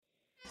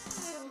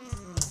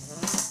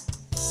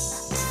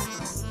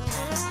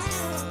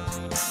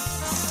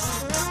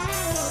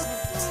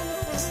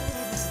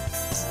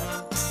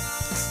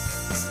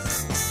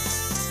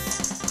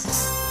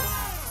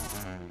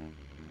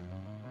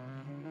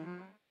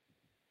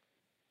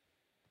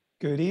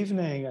Good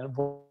evening and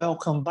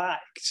welcome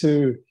back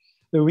to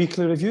the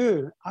weekly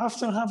review.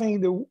 After having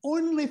the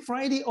only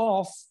Friday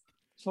off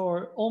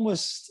for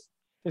almost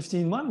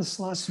 15 months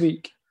last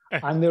week,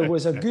 and there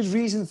was a good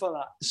reason for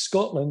that.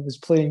 Scotland was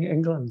playing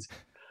England.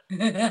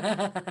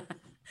 And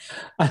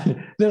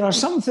there are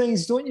some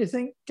things, don't you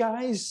think,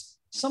 guys?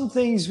 Some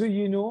things where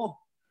you know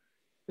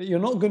that you're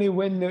not going to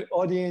win the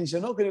audience, you're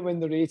not going to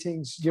win the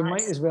ratings. You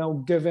might as well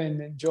give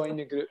in and join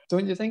the group,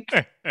 don't you think?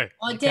 You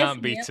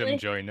can't beat him,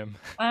 join him.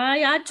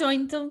 I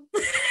joined him.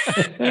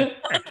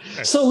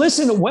 So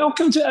listen,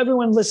 welcome to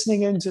everyone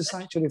listening in to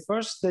Sanctuary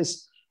First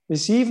this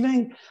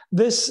evening.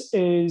 This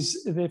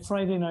is the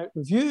Friday Night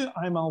Review.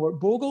 I'm Albert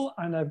Bogle,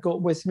 and I've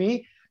got with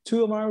me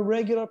two of our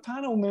regular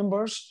panel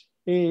members,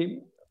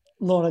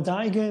 Laura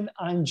Digan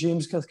and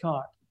James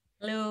Cathcart.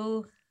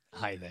 Hello.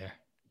 Hi there.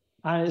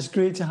 And it's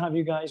great to have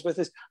you guys with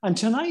us. And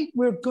tonight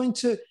we're going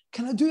to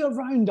kind of do a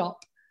roundup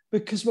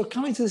because we're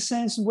coming to the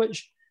sense in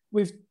which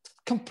we've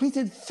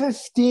completed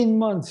 15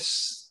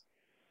 months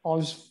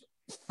of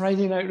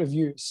Friday Night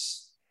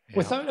Reviews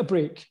without a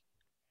break.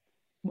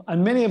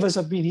 And many of us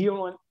have been here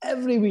on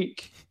every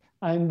week.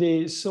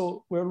 And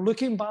so we're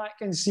looking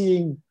back and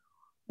seeing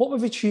what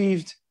we've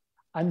achieved.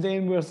 And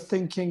then we're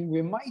thinking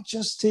we might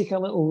just take a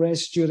little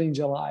rest during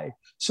July.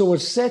 So we're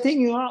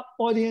setting you up,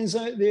 audience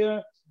out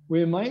there.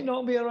 We might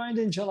not be around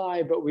in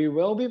July, but we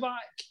will be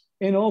back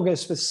in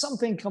August with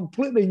something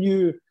completely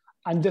new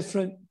and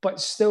different, but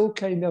still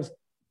kind of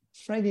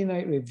Friday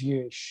Night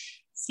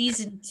Review-ish.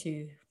 Season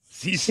 2.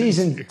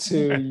 Season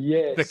 2,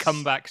 yes. The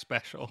comeback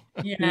special.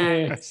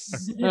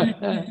 Yes.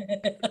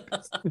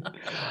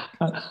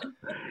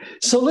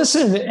 So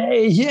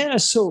listen,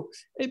 so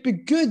it'd be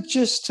good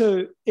just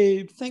to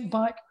think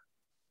back.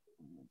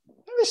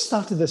 When we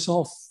started this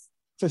off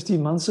 15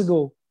 months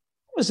ago,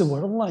 what was the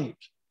world like?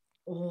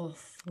 Oh,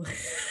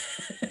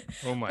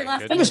 Oh my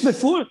goodness. It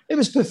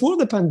was before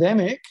the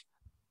pandemic.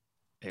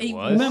 It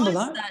was. Remember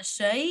that? That's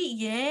right.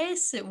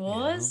 Yes, it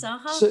was. Yeah.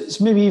 Uh-huh. So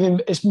it's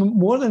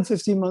more than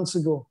 15 months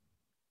ago.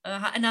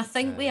 And I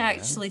think we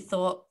actually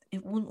thought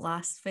it won't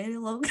last very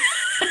long.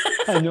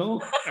 I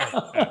know.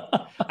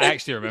 I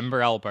actually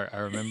remember, Albert, I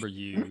remember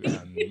you,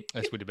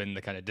 this would have been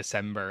the kind of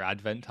December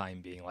Advent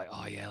time being like,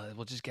 oh yeah,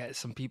 we'll just get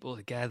some people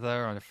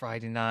together on a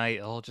Friday night,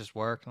 it'll just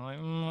work. And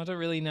I'm like, I don't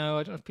really know,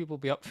 I don't know if people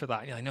will be up for that.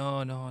 And you're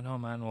like, no,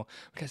 man, we'll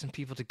get some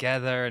people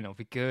together and it'll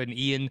be good. And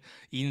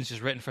Ian's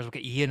just written for us, we'll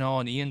get Ian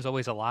on. Ian's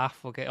always a laugh,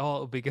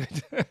 it'll be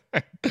good.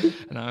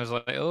 And I was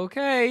like,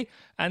 okay.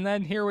 And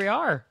then here we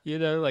are,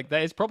 like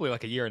that is probably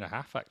like a year and a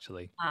half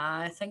actually.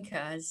 I think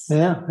it is.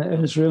 Yeah,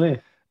 it is really.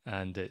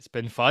 And it's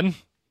been fun.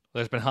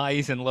 There's been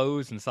highs and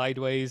lows and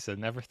sideways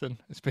and everything.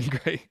 It's been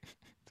great.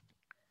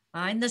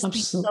 And there's been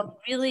some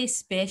really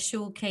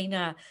special kind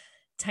of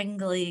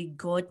tingly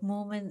God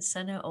moments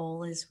in it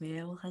all as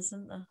well,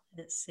 hasn't there?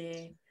 It's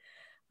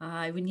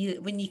when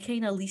you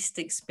kind of least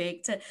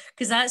expect it,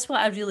 because that's what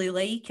I really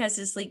like. Is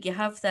it's like you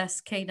have this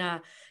kind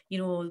of,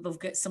 we've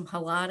got some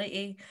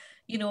hilarity,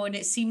 and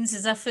it seems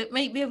as if it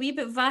might be a wee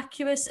bit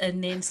vacuous,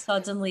 and then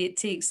suddenly it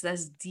takes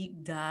this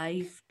deep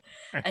dive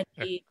and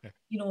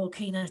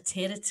kind of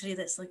territory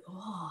that's like,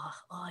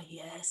 oh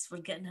yes, we're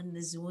getting in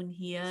the zone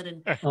here,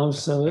 and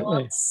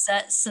absolutely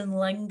sits and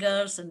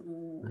lingers, and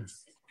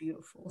it's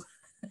beautiful.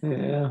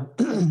 Yeah.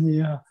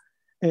 Yeah.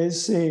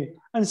 It's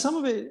and some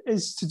of it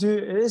is to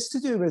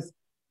do with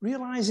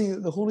realizing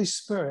that the Holy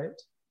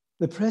Spirit,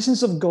 the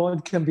presence of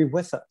God, can be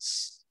with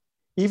us,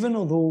 even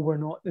although we're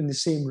not in the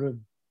same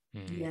room.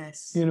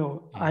 Yes.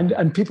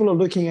 And people are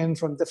looking in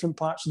from different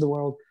parts of the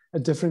world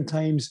at different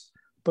times,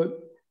 but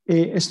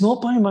it's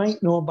not by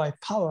might nor by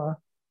power,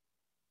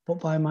 but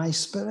by my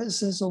Spirit,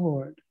 says the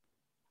Lord.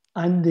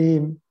 And,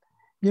 there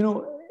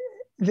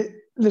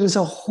is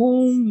a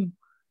whole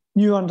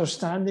new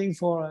understanding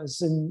for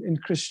us in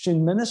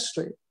Christian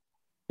ministry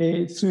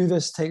through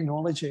this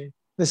technology,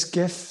 this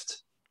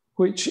gift,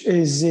 which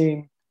is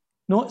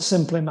not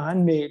simply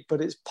man-made, but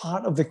it's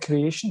part of the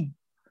creation.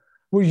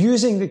 We're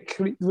using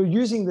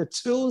the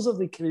tools of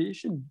the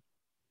creation.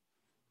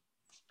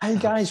 Hey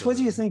guys, what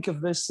do you think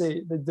of this,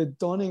 the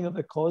dawning of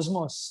the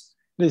cosmos,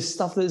 the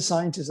stuff that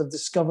scientists have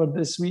discovered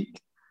this week?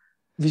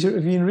 Have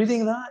you been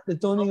reading that, the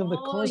dawning of the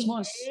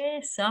cosmos?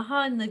 Yes,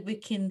 and we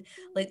can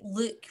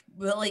look,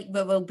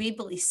 we'll be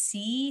able to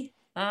see.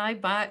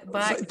 Back,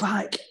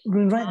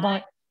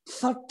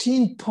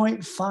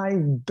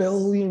 13.5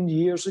 billion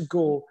years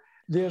ago,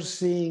 they're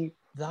saying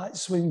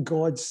that's when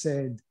God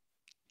said,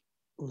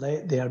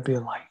 "Let there be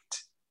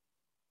light."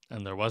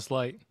 And there was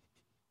light.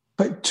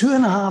 But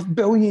 2.5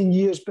 billion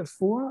years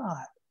before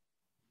that,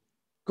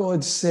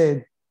 God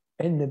said,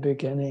 "In the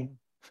beginning,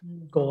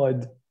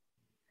 God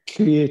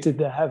created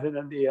the heaven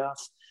and the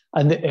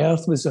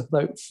earth was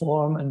without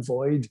form and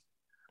void."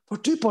 For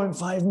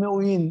 2.5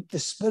 million, the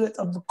Spirit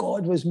of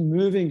God was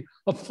moving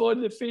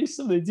upon the face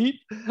of the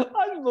deep.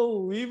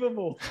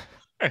 Unbelievable.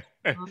 With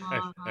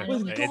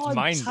God,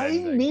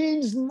 time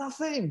means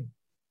nothing.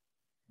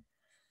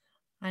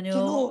 I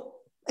know.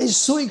 It's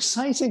so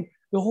exciting.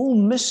 The whole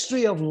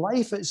mystery of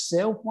life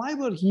itself, why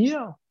we're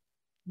here,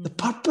 the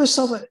purpose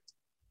of it.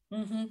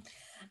 Mm-hmm.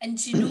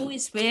 And you know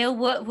as well,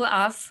 what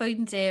I've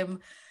found,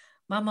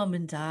 my mum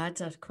and dad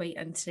are quite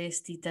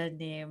interested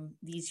in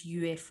these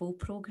UFO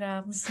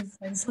programs and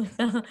things like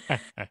that.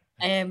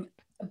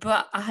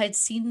 But I had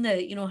seen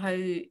that, you know, how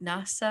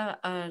NASA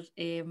are,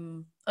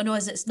 oh no,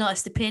 it's not,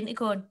 it's the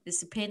Pentagon.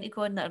 It's the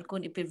Pentagon that are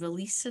going to be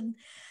releasing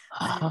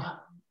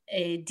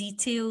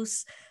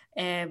details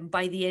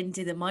by the end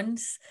of the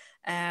month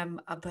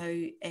about,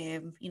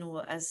 you know,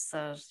 as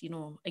there's, you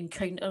know,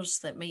 encounters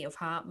that might have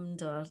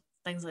happened or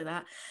things like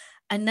that.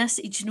 And this,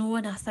 you know,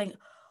 and I think,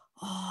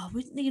 oh,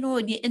 wouldn't you know,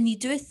 and you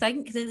do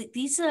think that like,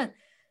 these are,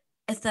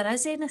 if there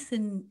is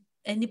anything,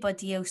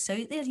 anybody else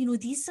out there, you know,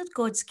 these are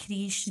God's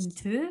creation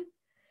too.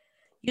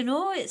 You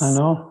know, I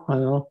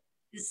know.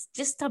 it's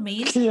just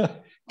amazing.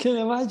 Can you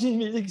imagine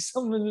meeting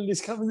someone and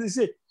he's coming to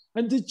say,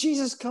 and did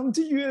Jesus come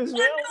to you as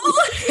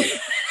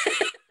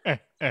well?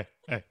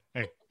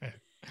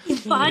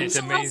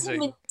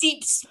 Evangelism in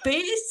deep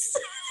space.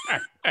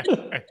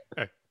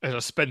 There's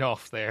a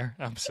spin-off there,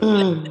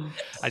 absolutely.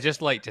 I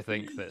just like to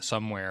think that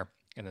somewhere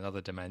in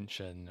another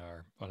dimension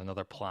or on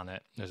another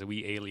planet, there's a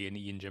wee alien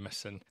Ian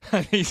Jemison,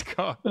 and he's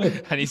got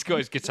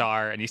his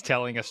guitar, and he's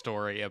telling a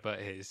story about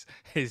his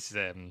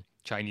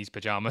Chinese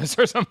pajamas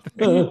or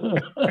something.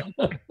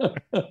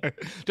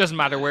 Doesn't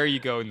matter where you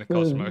go in the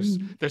cosmos,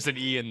 there's an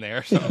Ian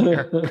there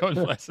somewhere. God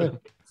bless him.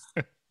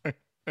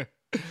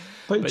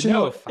 But you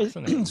know,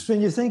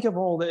 when you think of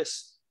all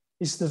this,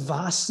 it's the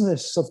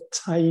vastness of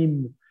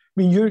time.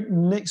 I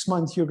mean, next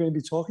month you're going to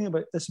be talking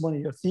about this, one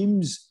of your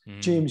themes,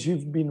 James,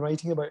 you've been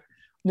writing about.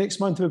 Next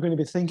month we're going to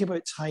be thinking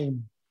about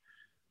time.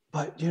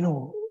 But, you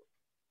know,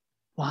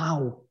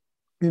 wow.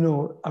 You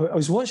know, I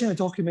was watching a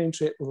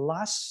documentary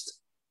last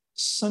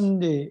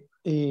Sunday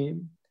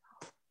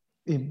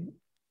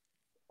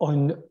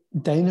on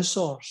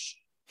dinosaurs.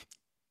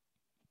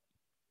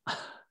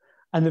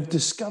 And they've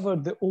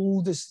discovered the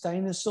oldest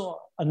dinosaur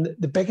and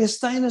the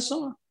biggest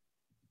dinosaur.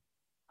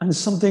 And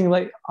something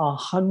like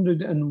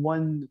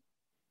 101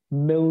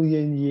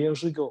 million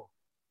years ago.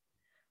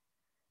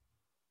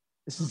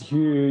 This is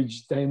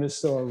huge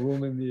dinosaur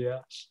roaming the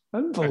earth.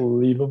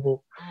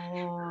 Unbelievable.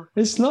 Oh.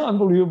 It's not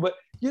unbelievable, but,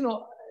 you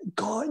know,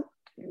 God,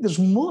 there's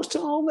more to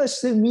all this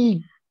than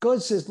me.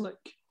 God says, look,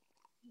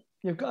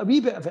 you've got a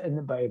wee bit of it in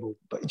the Bible,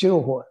 but do you know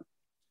what?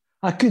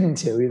 I couldn't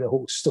tell you the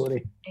whole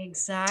story.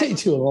 Exactly. Take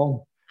too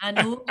long. I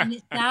know, and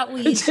it's that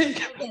way.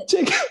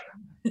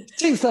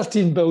 Take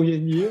 13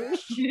 billion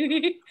years.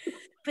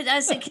 But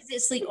that's like, because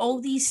it's like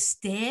all these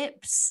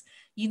steps,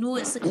 you know,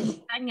 it's like the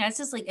thing is,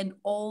 it's like in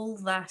all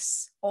that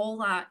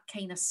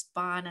kind of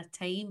span of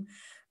time,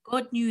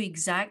 God knew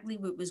exactly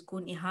what was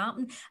going to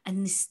happen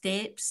and the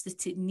steps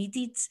that it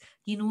needed,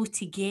 you know,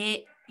 to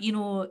get,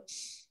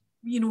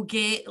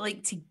 get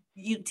like to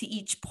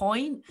each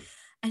point.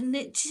 And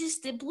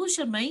it blows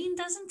your mind,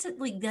 doesn't it?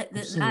 Like that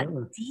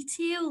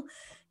detail,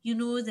 you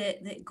know,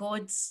 that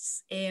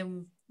God's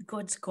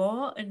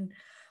got. And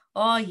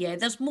oh yeah,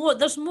 there's more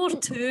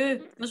to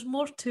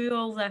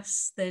all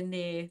this than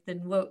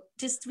what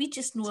we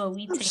just know a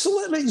wee thing.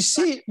 Absolutely. You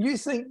see, you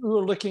think we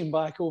were looking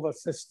back over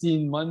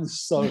 15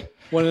 months or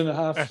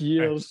 1.5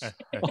 years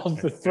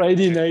of the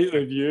Friday Night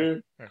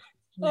Review.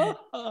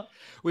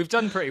 We've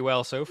done pretty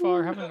well so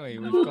far, haven't we?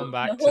 We've gone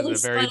back to the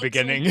very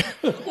beginning.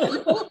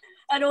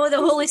 I know the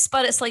Holy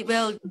Spirit's like,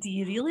 well, do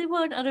you really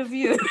want a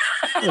review?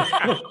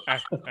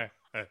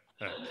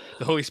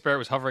 The Holy Spirit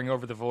was hovering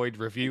over the void,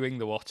 reviewing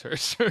the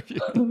waters.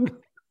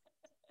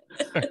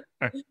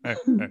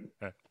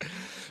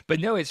 But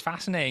no, it's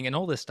fascinating, and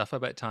all this stuff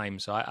about time.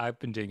 So I've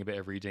been doing a bit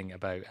of reading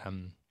about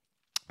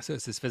so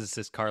it's this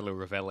physicist Carlo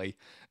Rovelli,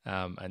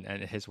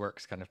 and his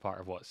work's kind of part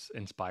of what's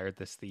inspired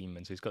this theme.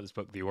 And so he's got this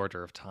book, The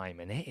Order of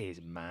Time, and it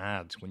is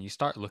mad. When you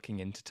start looking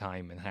into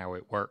time and how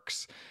it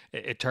works,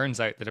 it turns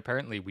out that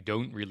apparently we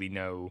don't really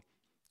know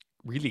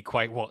really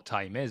quite what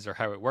time is or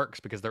how it works,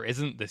 because there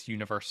isn't this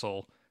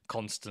universal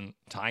constant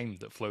time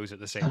that flows at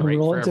the same rate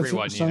for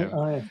everyone. You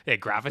know,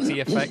 gravity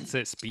affects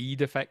it,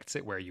 speed affects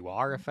it, where you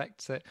are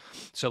affects it.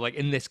 So like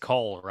in this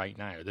call right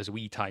now, there's a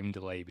wee time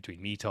delay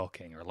between me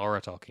talking or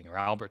Laura talking or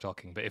Albert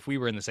talking, but if we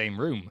were in the same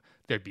room,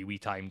 there'd be wee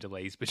time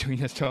delays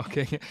between us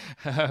talking.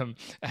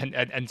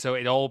 And so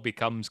it all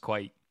becomes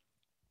quite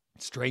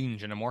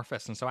strange and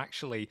amorphous. And so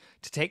actually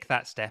to take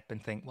that step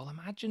and think, well,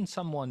 imagine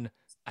someone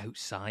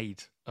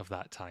outside of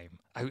that time,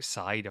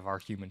 outside of our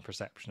human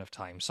perception of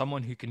time,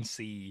 someone who can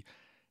see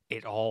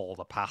it all,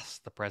 the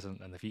past, the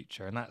present, and the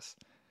future, and that's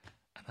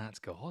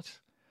God.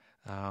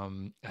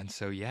 And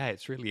so yeah,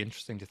 it's really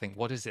interesting to think,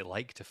 what is it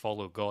like to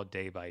follow God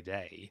day by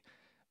day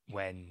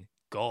when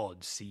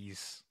God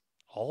sees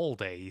all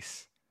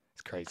days?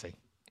 It's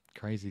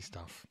crazy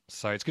stuff.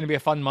 So it's going to be a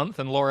fun month,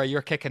 and Laura,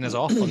 you're kicking us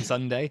off on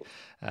Sunday.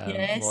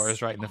 Yes.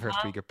 Laura's writing the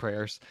first week of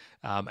prayers,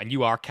 and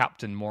you are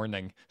Captain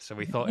Morning, so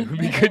we thought it would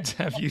be good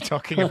to have you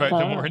talking about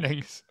the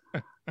mornings.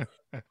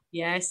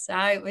 Yes,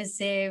 it was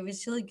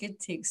really good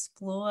to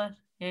explore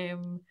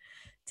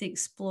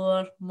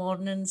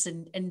mornings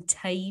and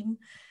time.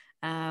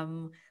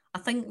 I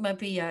think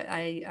maybe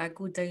I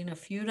go down a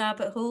few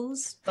rabbit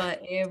holes,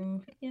 but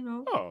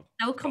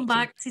I'll come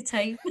back to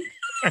time.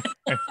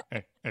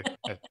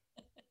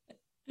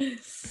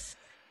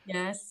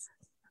 Yes.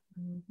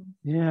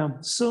 Mm-hmm. Yeah.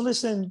 So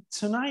listen,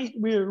 tonight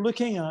we're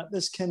looking at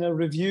this kind of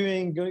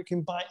reviewing,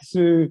 going back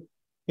through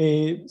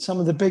some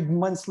of the big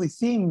monthly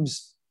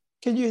themes.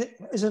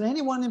 Is there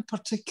any one in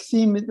particular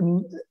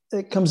theme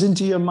that comes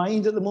into your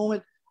mind at the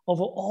moment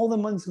of all the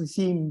monthly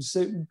themes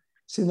that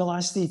in the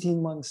last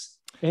 18 months?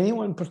 Any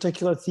one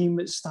particular theme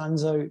that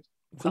stands out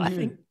for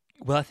you?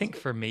 I think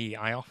for me,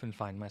 I often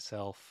find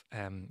myself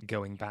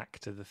going back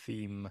to the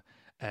theme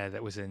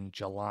that was in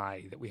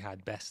July that we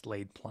had best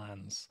laid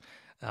plans.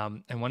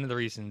 And one of the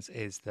reasons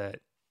is that,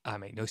 I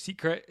make no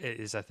secret, it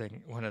is, I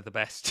think, one of the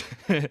best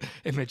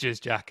images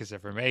Jack has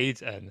ever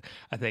made. And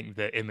I think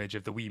the image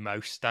of the wee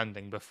mouse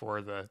standing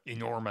before the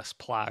enormous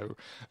plough,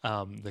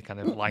 the kind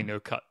of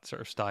lino cut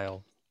sort of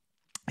style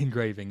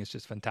engraving is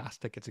just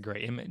fantastic. It's a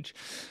great image,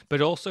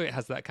 but also it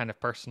has that kind of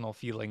personal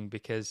feeling,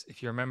 because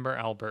if you remember,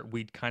 Albert,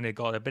 we'd kind of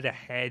got a bit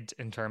ahead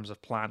in terms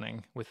of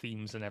planning with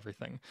themes and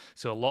everything.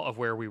 So a lot of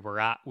where we were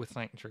at with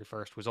Sanctuary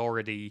First was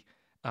already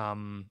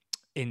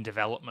in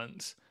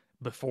development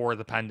before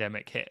the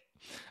pandemic hit.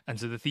 And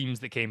so the themes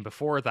that came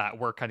before that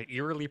were kind of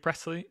eerily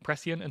prescient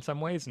in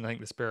some ways, and I think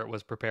the Spirit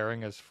was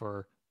preparing us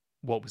for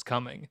what was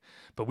coming,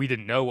 but we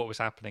didn't know what was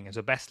happening. And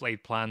so Best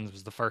Laid Plans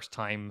was the first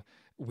time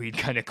we'd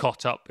kind of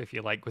caught up, if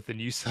you like, with the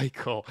news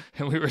cycle,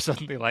 and we were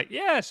suddenly like,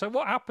 yeah, so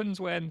what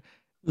happens when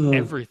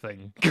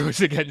everything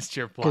goes against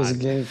your plan? Goes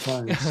against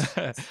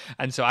plans.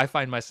 And so I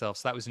find myself,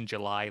 so that was in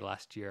July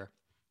last year,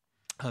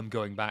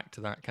 going back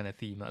to that kind of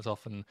theme. That's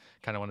often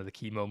kind of one of the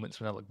key moments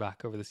when I look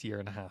back over this year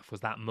and a half, was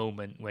that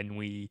moment when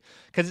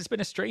because it's been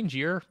a strange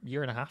year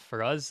and a half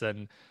for us,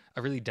 and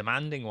a really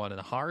demanding one and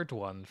a hard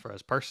one for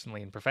us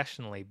personally and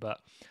professionally, but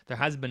there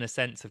has been a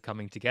sense of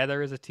coming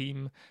together as a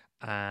team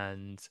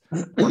and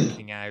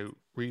working out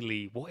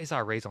really what is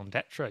our raison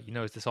d'etre,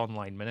 is this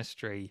online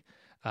ministry,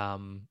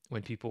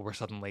 when people were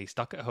suddenly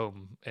stuck at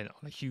home on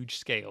a huge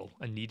scale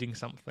and needing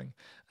something.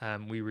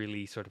 We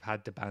really sort of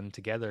had to band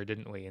together,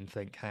 didn't we, and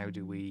think, how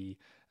can we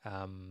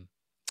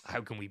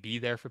be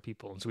there for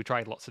people? And so we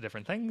tried lots of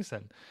different things,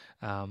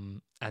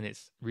 and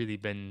it's really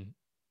been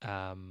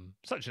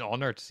such an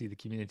honor to see the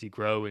community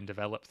grow and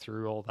develop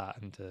through all that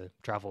and to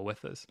travel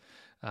with us.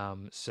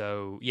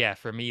 So yeah,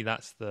 for me,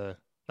 that's the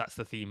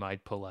theme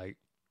I'd pull out.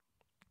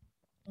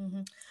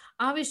 Mm-hmm.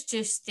 I was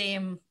just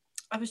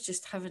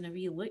having a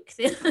wee look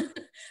there.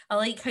 I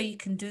like how you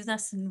can do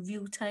this in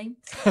real time.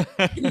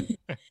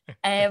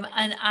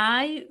 And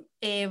I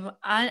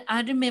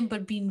remember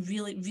being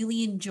really,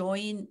 really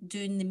enjoying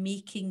doing the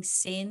making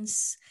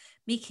sense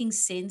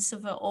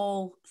of it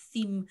all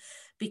theme,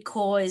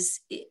 because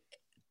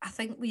I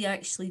think we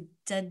actually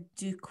did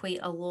do quite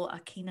a lot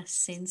of kind of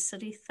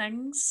sensory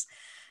things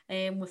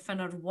within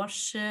our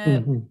worship.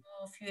 Mm-hmm.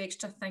 A few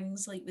extra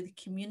things like with the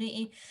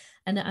community,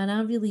 and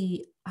I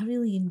really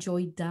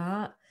enjoyed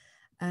that,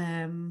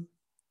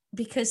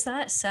 because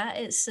that's it.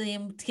 It's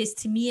because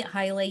to me it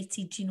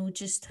highlighted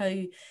just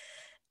how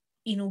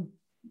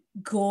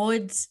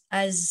God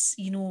is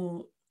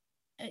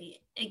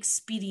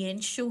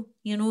experiential.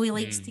 He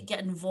likes to get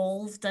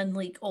involved in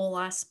like all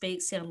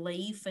aspects of our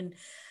life, and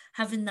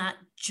having that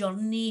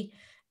journey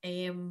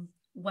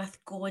with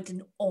God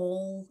in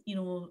all,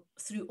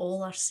 through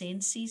all our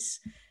senses,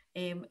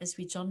 as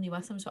we journey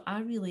with him. So I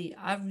really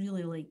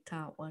liked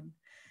that one.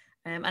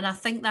 And I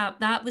think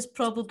that was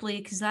probably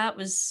because I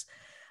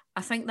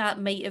think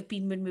that might have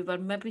been when we were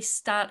maybe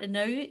starting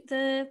out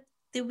the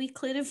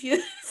weekly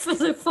review for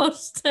the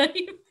first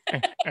time.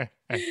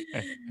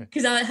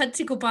 Because I had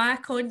to go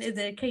back onto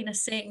the kind of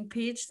second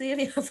page there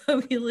and have a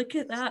wee look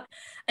at that.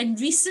 And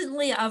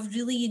recently I've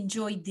really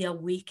enjoyed the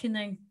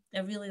awakening. I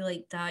really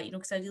like that,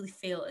 because I really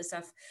felt as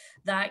if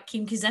that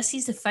came, because this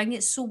is the thing,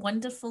 it's so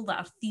wonderful that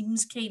our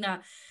themes kind of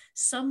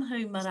somehow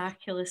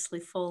miraculously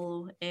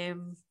follow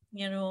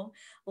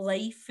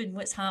life and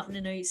what's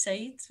happening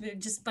outside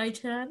just by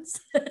chance.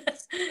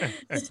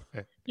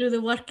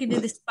 The working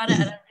of the Spirit,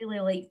 and I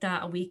really like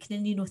that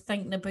awakening,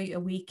 thinking about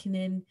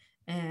awakening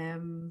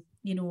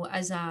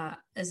as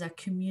a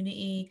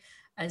community,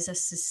 as a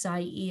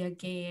society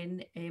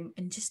again,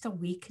 and just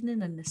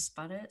awakening in the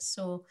Spirit.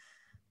 So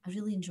I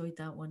really enjoyed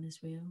that one as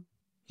well.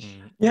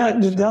 Yeah,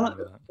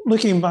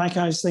 looking back,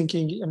 I was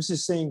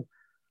just saying,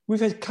 we've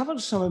had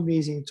covered some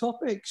amazing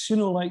topics,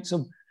 like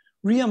some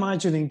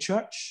reimagining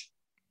church,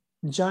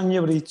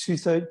 January 2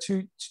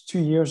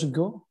 years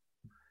ago.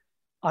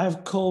 I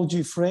have called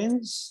you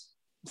friends,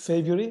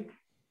 February,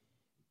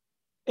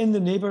 in the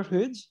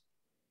neighborhood,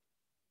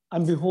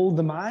 and behold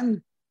the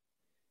man,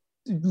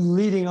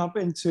 leading up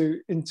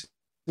into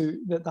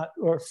that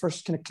our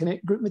first kind of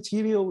Connect group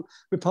material.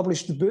 We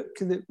published the book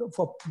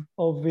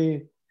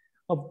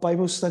of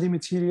Bible study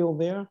material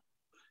there.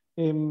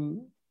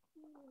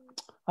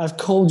 I've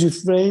called you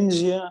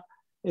friends, yeah.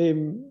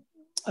 And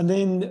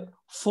then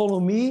follow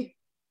me,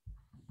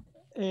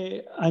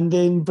 and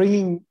then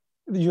bringing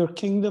your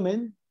kingdom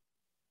in.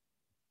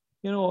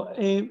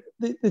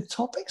 the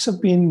topics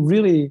have been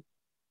really,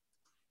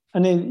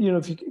 and then,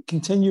 if you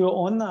continue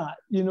on that,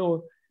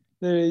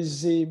 there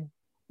is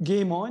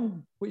Game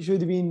On, which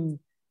would have been,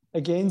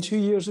 again, 2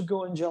 years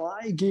ago in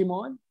July, Game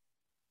On,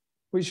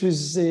 which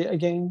was,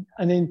 again,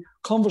 and then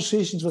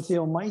Conversations with the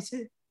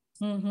Almighty.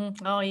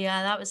 Mm-hmm. Oh,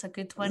 yeah, that was a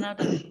good one. That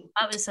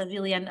was a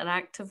really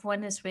interactive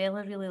one as well.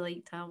 I really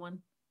liked that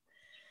one.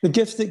 The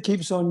Gift That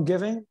Keeps On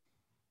Giving.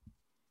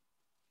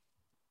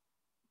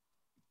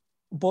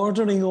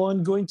 Bordering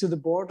on, going to the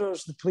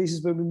borders, the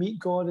places where we meet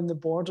God in the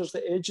borders,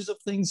 the edges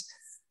of things.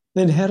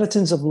 The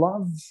Inheritance of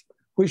Love,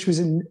 which was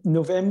in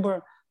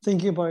November,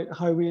 thinking about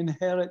how we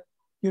inherit,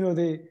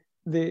 the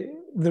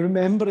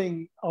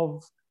remembering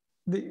of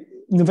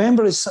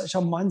November is such a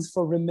month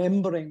for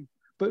remembering,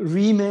 but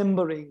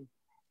remembering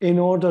in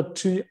order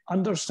to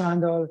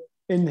understand our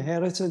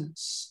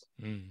inheritance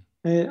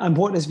and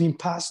what has been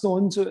passed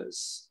on to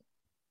us.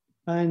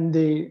 And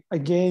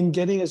again,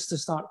 getting us to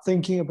start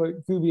thinking about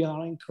who we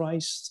are in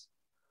Christ.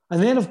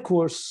 And then, of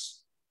course,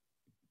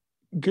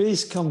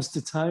 Grace Comes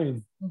to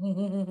Town.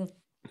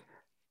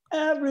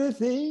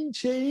 Everything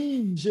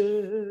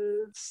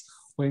changes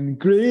when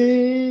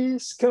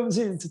grace comes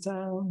into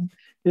town.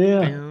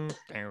 Yeah. And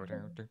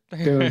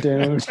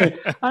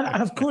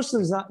of course,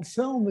 there's that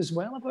film as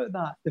well about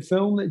that. The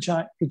film that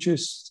Jack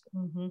produced,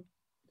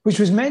 which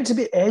was meant to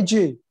be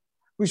edgy,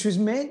 which was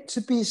meant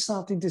to be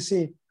starting to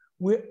say,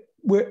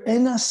 we're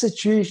in a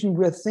situation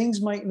where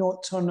things might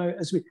not turn out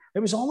as it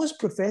was almost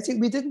prophetic.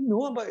 We didn't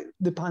know about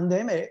the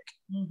pandemic,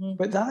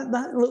 but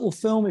that little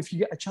film, if you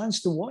get a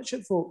chance to watch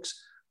it, folks,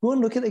 go and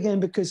look at it again,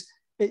 because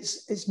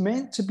it's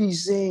meant to be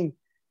saying,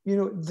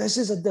 this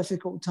is a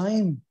difficult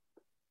time.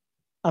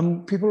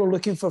 People are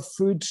looking for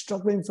food,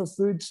 struggling for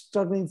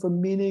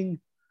meaning.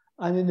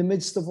 And in the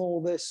midst of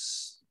all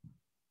this,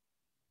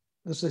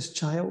 there's this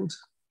child,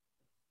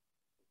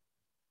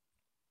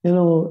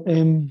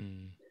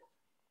 and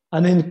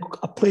then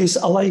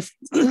a life,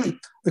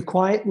 The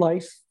Quiet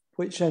Life,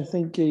 which I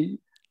think you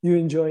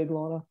enjoyed,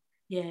 Laura.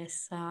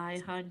 Yes,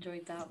 I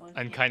enjoyed that one.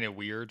 And kind of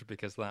weird,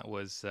 because that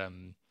was,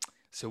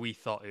 so we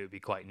thought it would be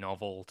quite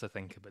novel to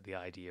think about the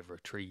idea of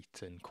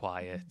retreat and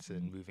quiet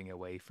and moving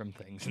away from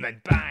things. And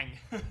then bang!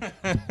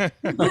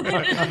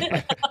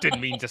 Didn't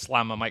mean to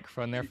slam a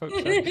microphone there,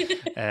 folks.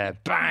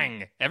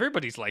 Bang!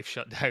 Everybody's life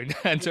shut down.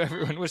 And so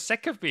everyone was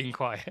sick of being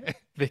quiet,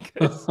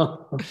 because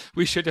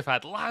we should have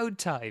had loud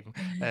time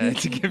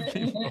to give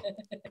people.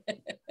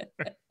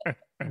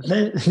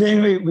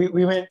 Then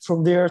we went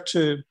from there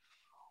to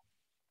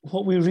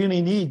what we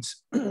really need.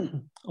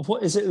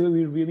 What is it that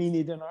we really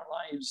need in our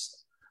lives?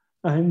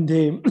 And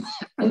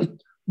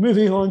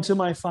moving on to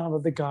My Father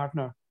the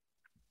Gardener,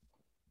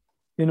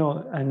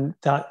 and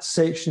that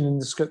section in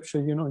the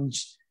scripture,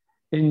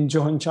 in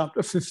John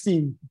chapter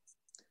 15,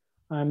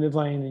 I am the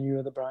vine and you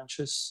are the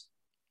branches.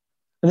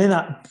 And then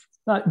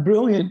that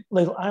brilliant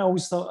little, I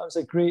always thought that was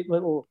a great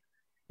little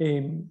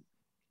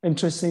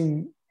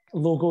interesting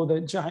logo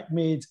that Jack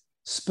made,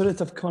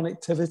 Spirit of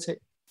Connectivity.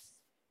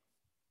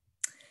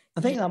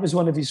 I think that was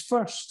one of his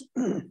first.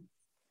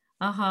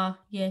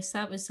 Yes,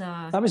 that was.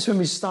 That was when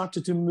we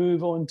started to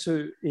move on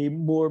to a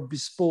more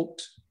bespoke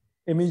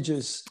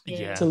images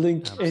to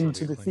link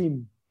into the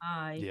theme.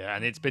 Yeah,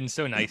 and it's been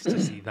so nice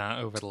to see that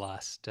over the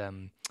last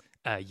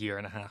year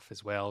and a half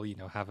as well.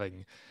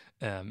 Having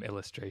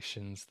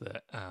illustrations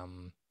that,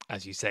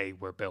 as you say,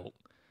 were built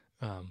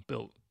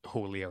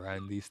wholly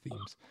around these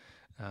themes,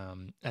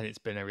 and it's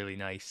been a really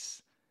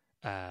nice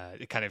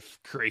kind of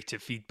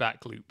creative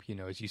feedback loop.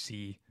 As you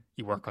see.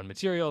 You work on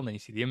material, and then you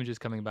see the images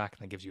coming back,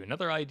 and that gives you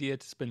another idea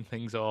to spin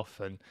things off.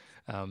 And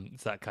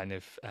it's that kind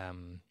of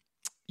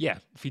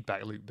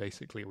feedback loop,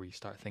 basically, where you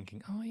start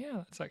thinking, oh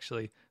yeah,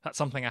 that's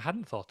something I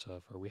hadn't thought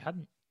of, or we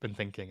hadn't been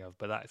thinking of,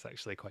 but that's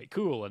actually quite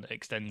cool, and it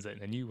extends it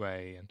in a new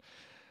way. And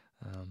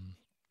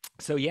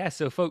so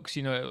folks,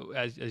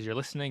 as you're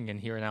listening and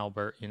hearing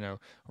Albert,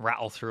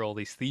 rattle through all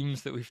these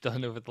themes that we've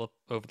done over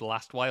the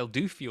last while,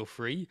 do feel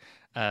free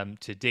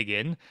to dig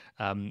in.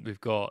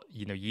 We've got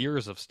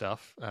years of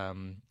stuff,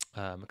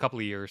 a couple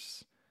of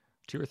years,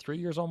 2 or 3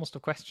 years almost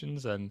of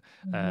questions, and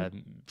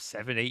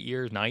 7, 8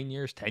 years, 9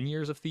 years, 10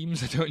 years of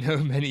themes. I don't know,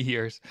 many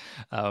years.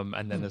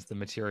 And then there's the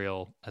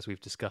material, as we've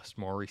discussed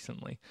more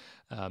recently.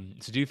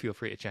 So do feel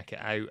free to check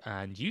it out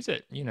and use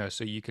it,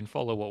 so you can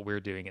follow what we're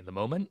doing at the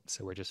moment.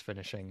 So we're just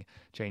finishing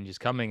Change is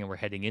Coming, and we're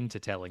heading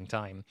into Telling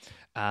Time.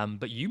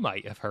 But you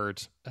might have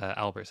heard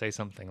Albert say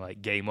something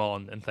like Game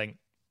On and think,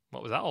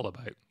 what was that all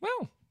about?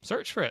 Well,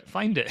 search for it,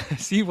 find it,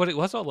 see what it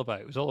was all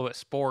about. It was all about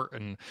sport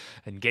and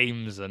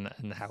games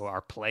and how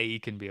our play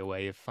can be a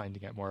way of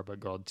finding out more about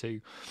God too.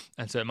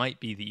 And so it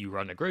might be that you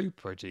run a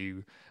group or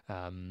do,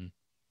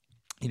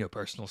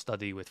 personal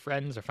study with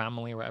friends or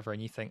family or whatever,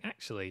 and you think,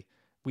 actually,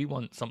 we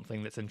want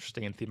something that's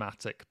interesting and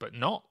thematic, but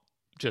not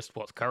just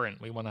what's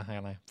current. We want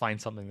to find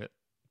something that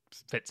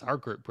fits our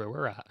group where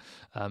we're at.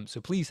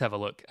 So please have a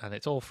look, and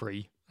it's all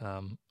free,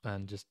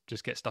 and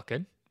just get stuck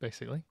in,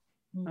 basically.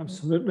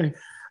 Absolutely.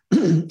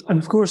 And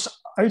of course,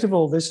 out of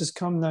all this has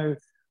come now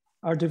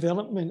our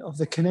development of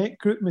the Connect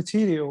group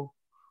material,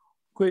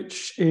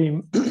 which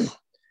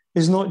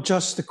is not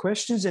just the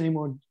questions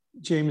anymore,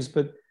 James,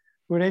 but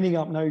we're ending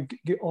up now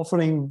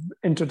offering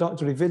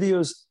introductory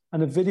videos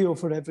and a video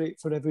for every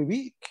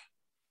week,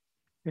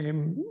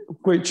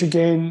 which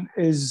again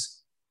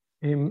is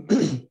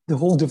the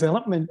whole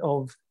development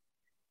of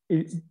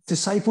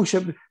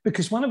discipleship.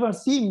 Because one of our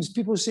themes,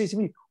 people say to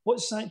me,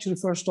 what's Sanctuary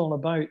First all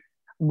about?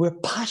 And we're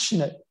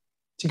passionate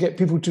to get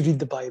people to read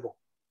the Bible.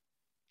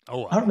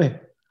 Oh, aren't we?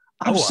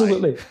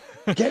 Absolutely.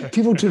 Get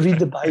people to read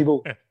the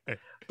Bible.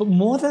 But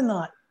more than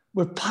that,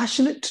 we're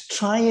passionate to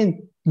try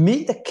and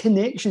make the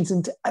connections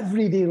into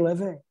everyday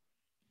living.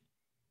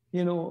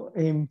 You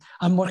know,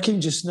 I'm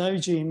working just now,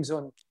 James,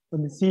 on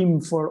the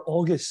theme for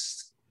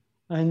August.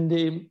 And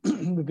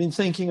we've been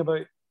thinking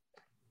about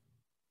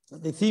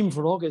the theme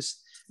for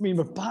August. I mean,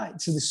 we're back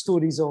to the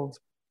stories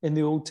in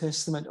the Old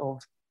Testament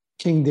of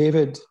King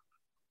David.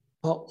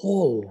 But,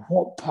 oh,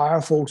 what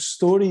powerful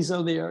stories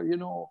are there, you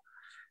know.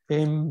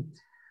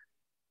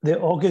 The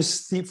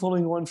August theme,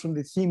 following on from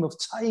the theme of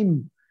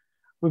time,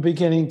 we're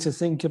beginning to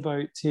think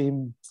about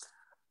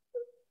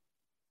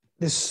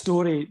this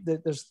story,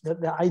 that there's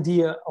the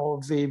idea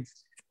of,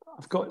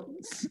 I've got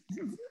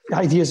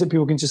ideas that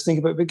people can just think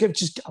about, but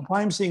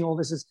why I'm saying all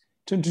this is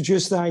to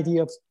introduce the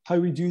idea of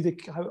how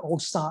it all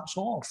starts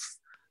off.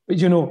 But,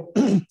 you know,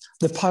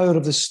 the power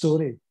of the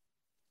story.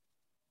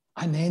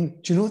 And then,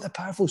 do you know what the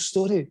powerful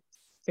story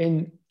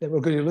that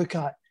we're going to look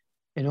at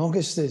in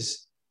August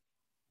is?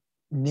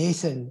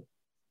 Nathan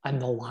and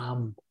the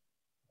lamb.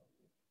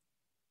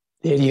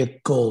 There you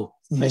go,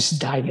 Miss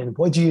Dagan.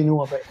 What do you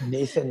know about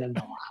Nathan and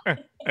the lamb?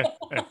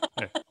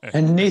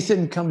 And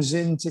Nathan comes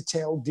in to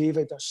tell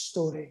David a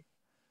story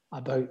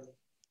about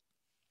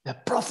the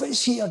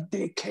prophet's here,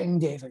 King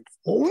David.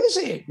 Oh, is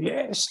he?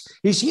 Yes.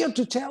 He's here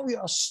to tell you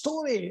a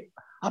story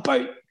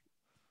about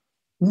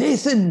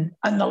Nathan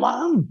and the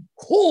lamb.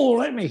 Oh,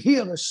 let me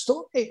hear the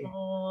story.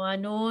 Oh, I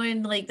know.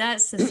 And like,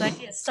 that's the thing.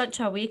 It's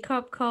such a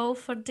wake-up call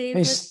for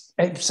David.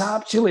 It's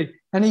actually,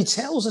 and he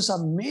tells this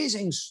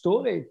amazing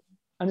story.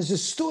 And as the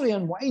story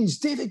unwinds,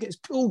 David gets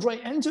pulled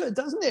right into it,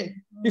 doesn't he?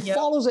 He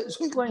follows it,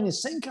 hook, line, and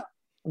sinker.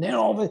 And then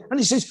and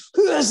he says,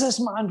 who is this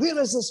man? Where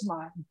is this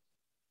man?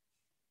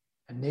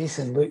 And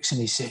Nathan looks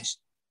and he says,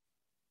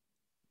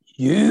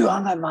 you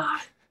are the man.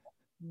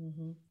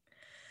 Mm-hmm.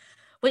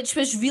 Which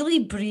was really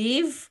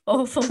brave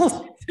of him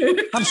to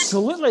do.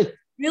 Absolutely.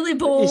 Really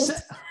bold.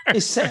 He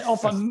set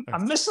off a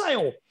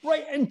missile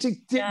right into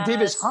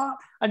David's heart,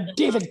 and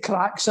David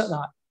cracks at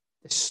that.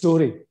 The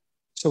story.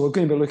 So we're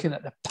going to be looking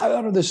at the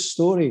power of the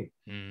story.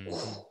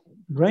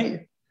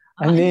 Right?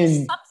 And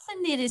then there's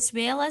something there as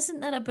well,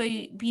 isn't there,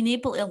 about being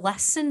able to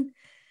listen,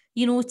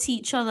 you know, to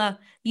each other,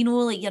 you know,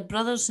 like your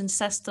brothers and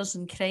sisters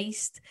in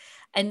Christ,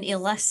 and to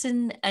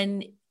listen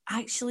and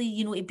actually,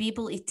 you know, to be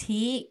able to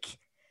take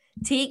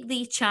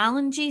the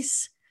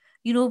challenges,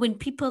 you know, when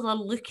people are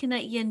looking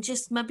at you and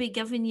just maybe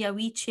giving you a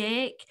wee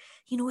check,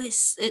 you know,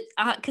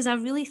 because I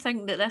really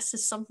think that this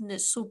is something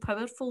that's so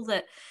powerful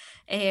that,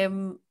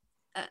 and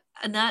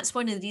that's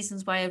one of the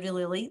reasons why I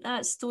really like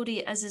that story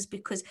is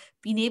because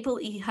being able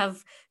to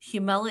have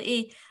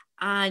humility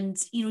and,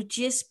 you know,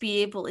 just be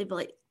able to be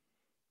like,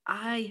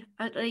 right,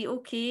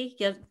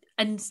 okay,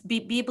 and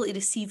be able to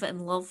receive it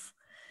in love.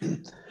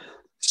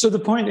 So the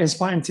point is,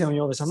 why I'm telling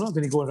you all this, I'm not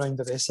going to go around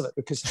the rest of it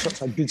because it's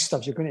such a good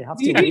stuff. You're going to have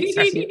to wait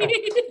to see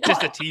it.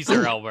 Just a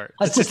teaser, Albert.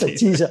 That's just a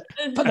teaser.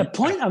 But the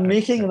point I'm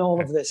making in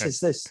all of this is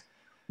this.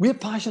 We're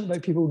passionate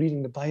about people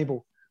reading the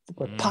Bible.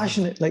 We're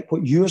passionate, like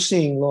what you're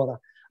saying, Laura,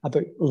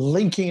 about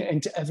linking it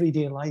into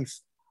everyday life.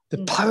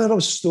 The power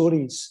of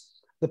stories,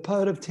 the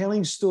power of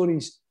telling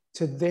stories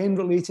to then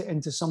relate it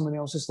into someone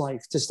else's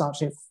life, to start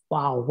saying,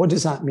 wow, what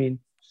does that mean?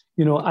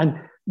 You know, and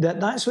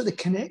that's what the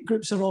Connect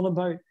groups are all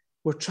about.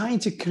 We're trying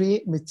to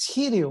create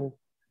material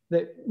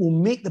that will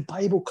make the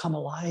Bible come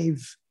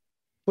alive,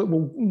 but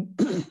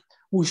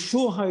will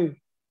show how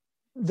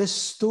this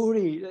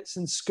story that's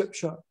in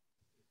Scripture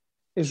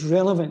is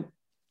relevant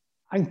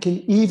and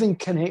can even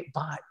connect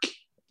back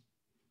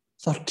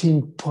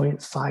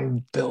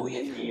 13.5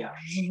 billion years.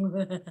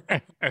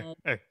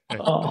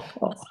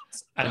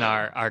 And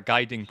our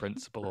guiding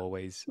principle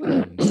always,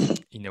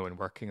 you know, in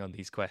working on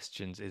these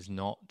questions is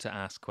not to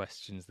ask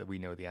questions that we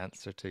know the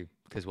answer to,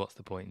 because what's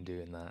the point in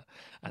doing that?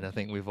 And I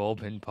think we've all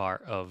been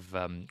part of,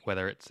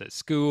 whether it's at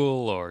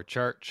school or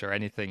church or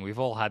anything, we've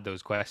all had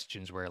those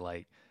questions where,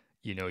 like,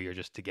 you know, you're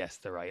just to guess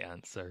the right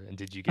answer. And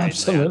did you get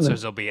the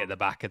answers will be at the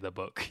back of the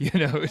book, you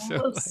know?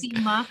 So, see,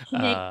 my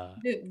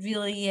Connect group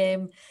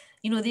really,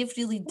 you know, they've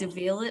really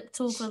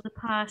developed over the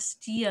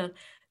past year.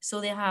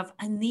 So they have,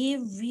 and they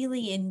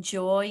really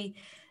enjoy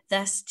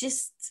this,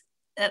 just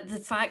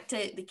the fact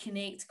that the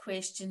Connect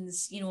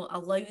questions, you know,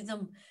 allow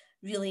them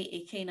really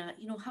to kind of,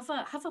 you know, have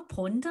a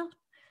ponder,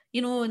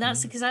 you know, and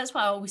that's because that's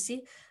what I always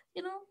say.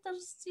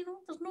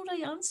 There's no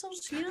right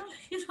answers here.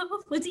 You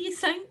know, what do you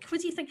think? What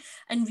do you think?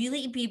 And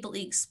really to be able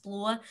to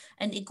explore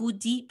and to go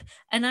deep,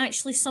 and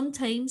actually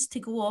sometimes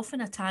to go off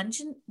on a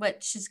tangent,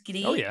 which is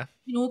great. Oh yeah.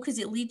 You know, because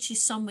it leads you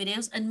somewhere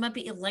else, and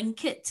maybe to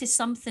link it to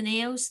something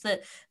else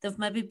that they've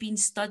maybe been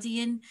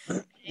studying.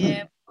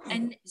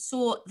 And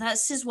so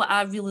this is what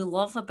I really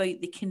love about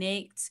the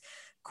Connect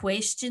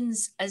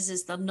questions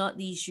is they're not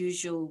these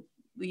usual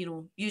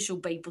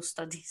Bible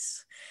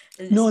studies.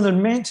 No, they're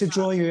meant to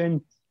draw you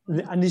in,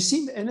 and they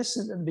seem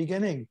innocent at the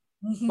beginning,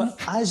 but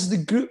as the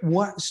group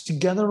works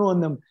together on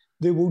them,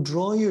 they will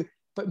draw you.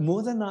 But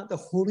more than that, the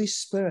Holy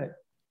Spirit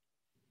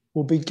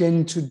will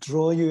begin to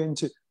draw you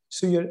into.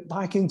 So you're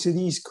back into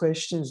these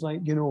questions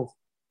like,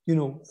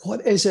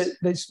 what is it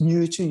that's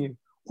new to you?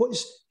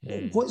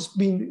 What's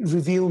been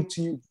revealed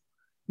to you?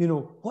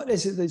 What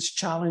is it that's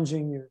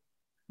challenging you?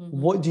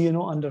 What do you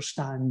not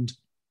understand?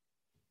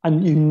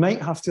 And you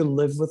might have to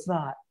live with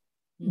that,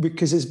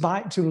 because it's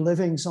back to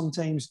living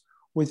sometimes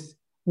with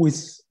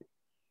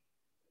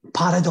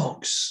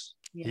paradox.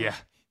 Yeah.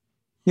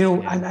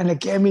 And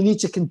again, we need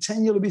to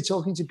continually be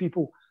talking to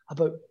people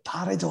about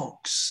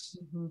paradox.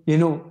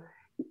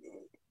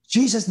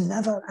 Jesus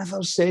never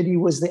ever said he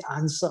was the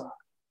answer.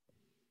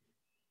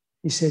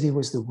 He said he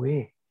was the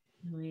way.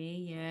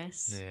 Way,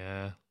 yes.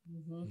 Yeah.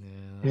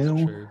 Yeah,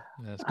 that's true.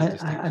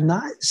 And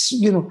that's,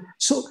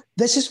 so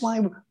this is why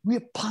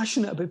we're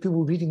passionate about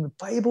people reading the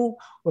Bible.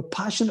 We're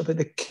passionate about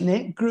the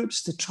Connect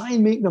groups to try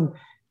and make them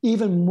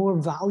even more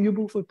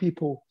valuable for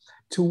people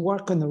to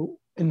work in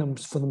them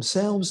for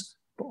themselves,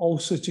 but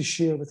also to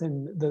share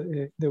within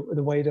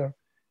the wider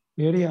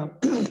area.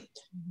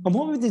 And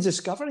what we've been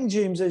discovering,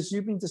 James, is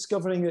you've been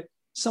discovering that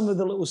some of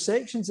the little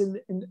sections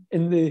in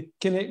the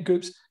Connect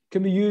groups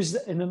can be used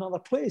in another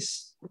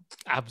place.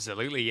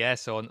 Absolutely, yeah.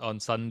 So on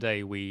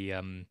Sunday, we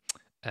in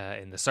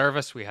the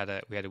service we had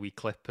a wee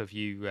clip of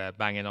you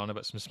banging on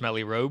about some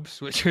smelly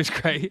robes, which was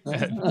great.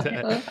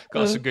 And,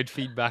 got some good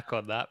feedback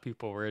on that.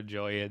 People were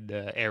enjoying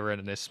Aaron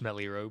and his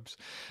smelly robes,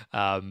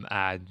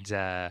 I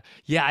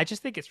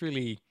just think it's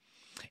really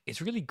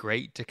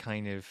great to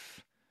kind of,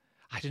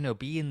 I don't know,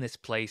 be in this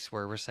place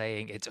where we're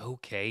saying it's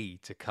okay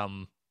to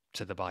come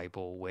to the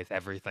Bible with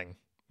everything,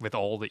 with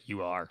all that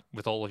you are,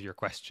 with all of your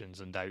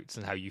questions and doubts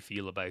and how you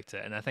feel about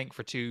it. And I think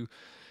for too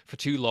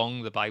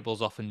long, the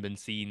Bible's often been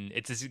seen,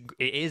 it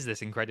is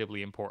this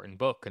incredibly important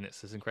book and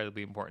it's this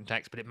incredibly important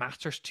text, but it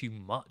matters too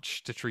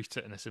much to treat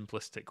it in a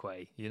simplistic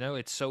way.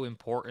 It's so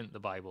important, the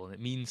Bible, and it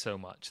means so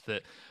much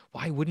that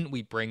why wouldn't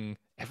we bring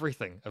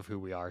everything of who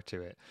we are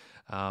to it?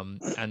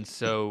 And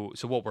so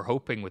what we're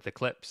hoping with the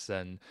clips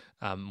and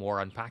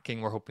more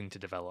unpacking, we're hoping to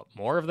develop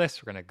more of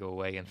this. We're going to go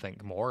away and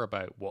think more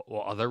about what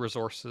other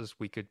resources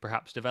we could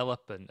perhaps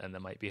develop and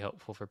that might be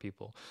helpful for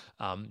people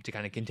to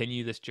kind of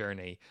continue this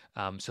journey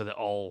so that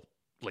all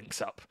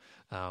links up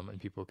and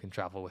people can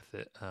travel with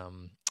it.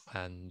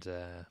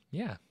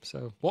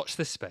 So watch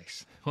this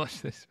space.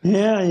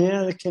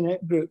 Yeah, the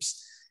Connect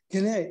groups.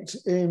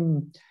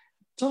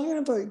 Talking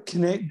about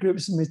Connect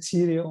groups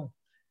material,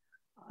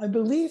 I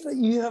believe that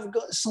you have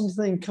got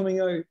something coming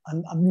out,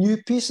 a new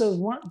piece of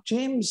work,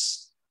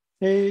 James.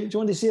 Do you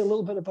want to say a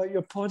little bit about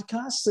your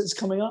podcast that's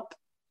coming up?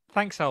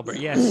 Thanks, Albert.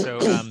 Yes,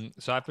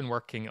 so I've been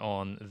working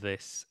on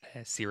this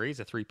series,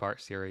 a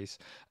 3-part series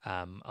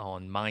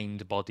on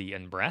mind, body,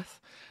 and breath.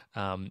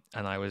 And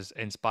I was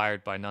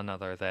inspired by none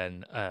other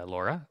than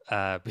Laura,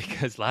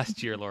 because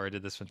last year Laura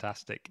did this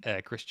fantastic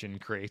Christian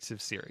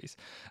creative series.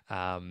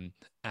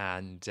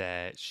 And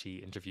she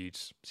interviewed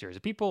a series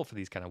of people for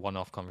these kind of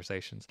one-off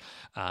conversations.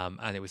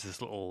 And it was this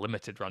little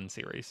limited run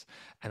series.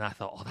 And I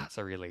thought, oh, that's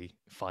a really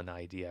fun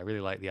idea. I really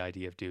like the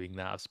idea of doing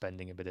that, of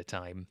spending a bit of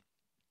time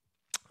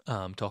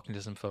talking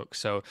to some folks.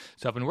 So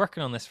I've been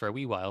working on this for a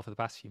wee while, for the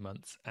past few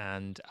months,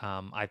 and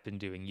I've been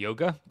doing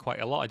yoga quite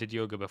a lot. I did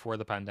yoga before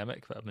the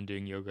pandemic, but I've been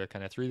doing yoga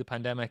kind of through the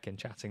pandemic and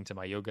chatting to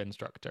my yoga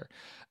instructor,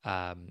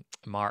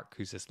 Mark,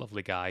 who's this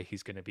lovely guy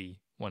who's going to be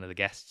one of the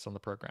guests on the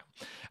program.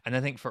 And I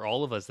think for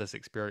all of us, this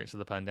experience of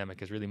the pandemic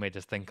has really made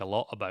us think a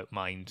lot about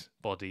mind,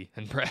 body,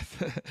 and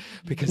breath,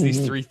 because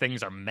these three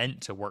things are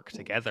meant to work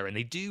together, and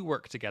they do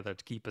work together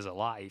to keep us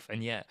alive.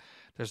 And yet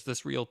there's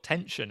this real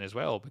tension as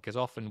well, because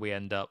often we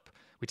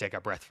take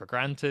our breath for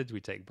granted, we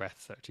take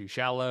breaths that are too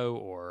shallow,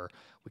 or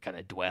we kind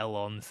of dwell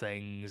on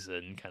things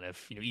and kind of,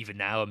 even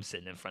now I'm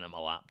sitting in front of my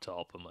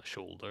laptop and my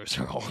shoulders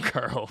are all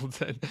curled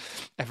and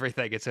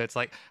everything. And so it's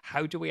like,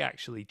 how do we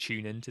actually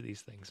tune into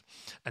these things?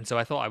 And so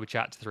I thought I would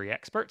chat to 3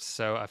 experts.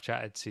 So I've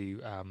chatted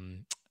to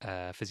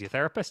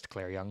physiotherapist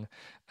Claire Young,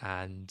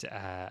 and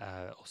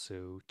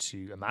also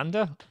to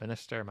Amanda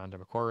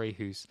McQuarrie,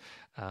 who's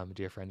a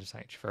dear friend of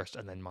Sanctuary First,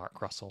 and then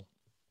Mark Russell,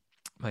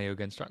 my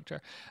yoga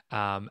instructor.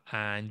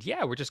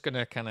 We're just going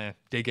to kind of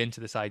dig into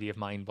this idea of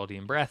mind, body,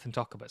 and breath and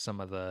talk about some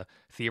of the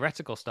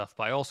theoretical stuff,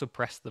 but I also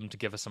pressed them to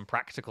give us some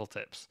practical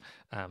tips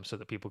so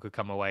that people could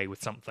come away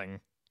with something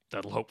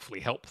that'll hopefully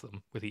help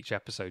them with each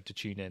episode to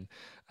tune in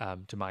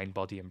to mind,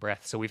 body, and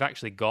breath. So we've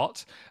actually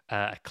got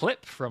a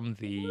clip from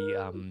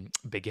the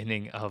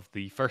beginning of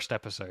the first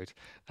episode,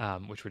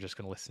 which we're just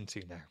going to listen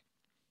to now.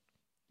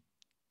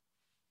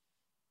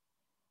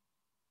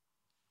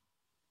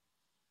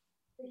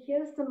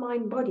 Here's the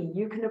mind-body.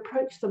 You can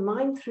approach the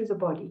mind through the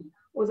body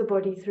or the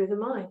body through the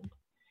mind.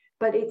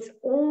 But it's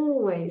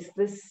always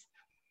this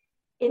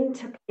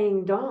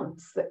interplaying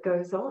dance that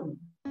goes on.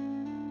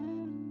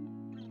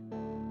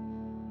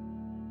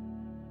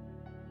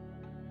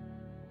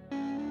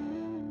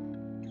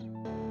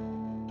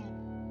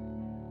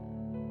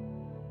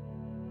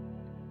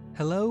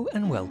 Hello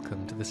and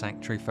welcome to the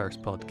Sanctuary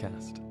First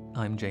podcast.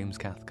 I'm James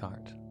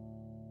Cathcart.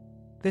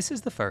 This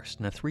is the first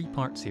in a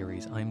 3-part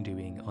series I'm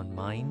doing on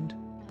mind,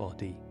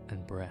 body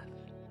and breath.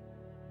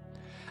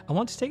 I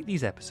want to take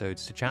these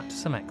episodes to chat to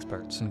some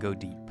experts and go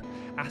deep,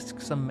 ask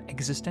some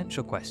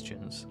existential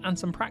questions and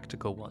some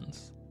practical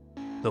ones.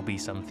 There'll be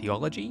some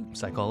theology,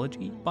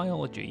 psychology,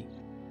 biology,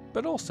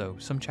 but also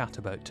some chat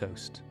about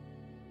toast.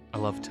 I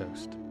love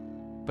toast,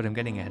 but I'm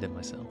getting ahead of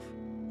myself.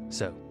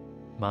 So,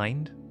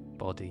 mind,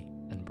 body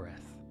and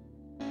breath.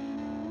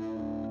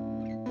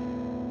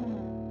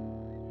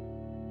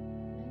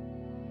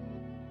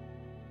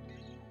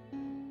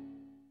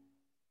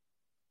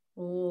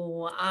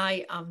 Oh,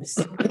 I am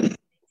so excited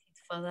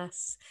for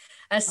this.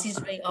 This is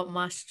right up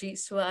my street,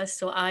 so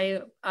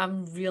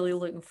I'm really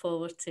looking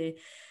forward to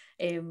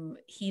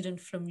hearing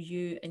from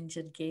you and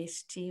your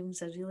guest,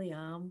 James. I really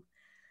am.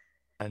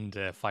 And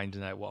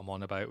finding out what I'm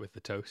on about with the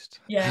toast.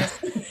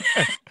 Yes.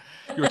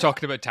 You were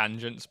talking about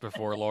tangents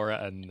before, Laura,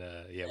 and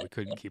we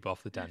couldn't keep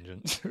off the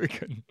tangents. We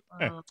couldn't.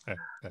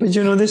 But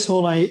you know, this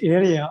whole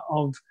area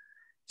of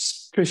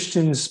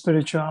Christian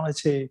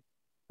spirituality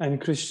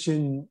and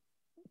Christian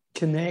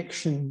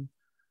connection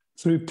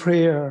through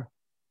prayer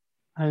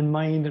and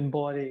mind and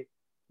body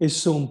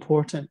is so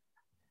important.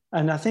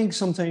 And I think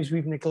sometimes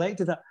we've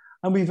neglected that,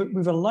 and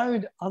we've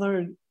allowed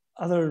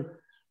other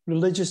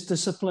religious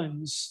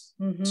disciplines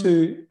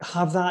to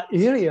have that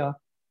area,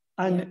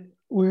 and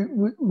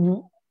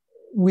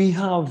we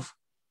have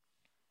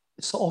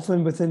so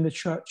often within the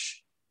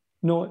church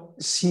not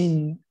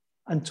seen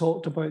and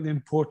talked about the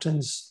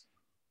importance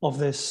of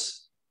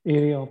this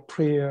area of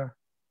prayer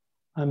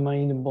and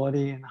mind and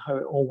body and how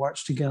it all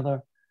works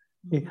together.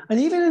 And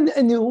even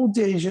in the old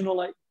days, you know,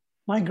 like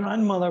my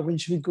grandmother, when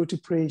she would go to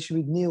pray, she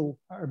would kneel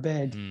at her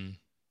bed.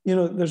 You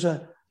know, there's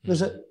a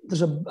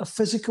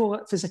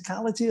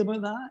physicality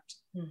about that,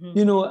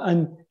 you know,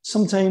 and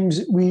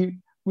sometimes we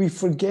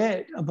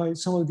forget about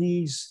some of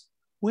these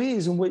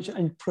ways in which,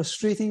 and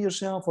prostrating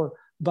yourself or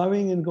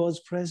bowing in God's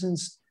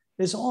presence,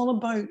 it's all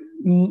about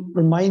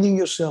reminding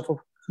yourself of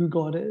who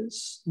God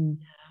is.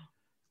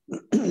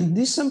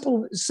 These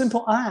simple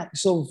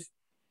acts of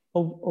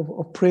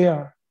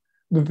prayer,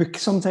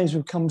 sometimes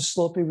become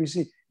sloppy. We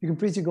say you can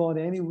pray to God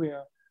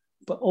anywhere,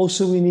 but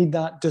also we need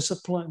that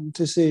discipline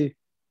to say,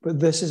 but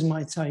this is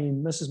my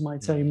time. This is my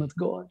time with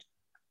God.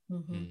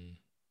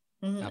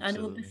 I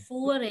know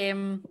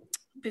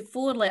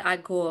before like I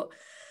got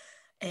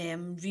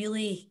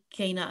really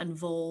kind of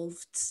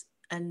involved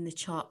in the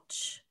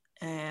church.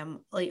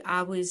 Like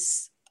I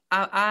was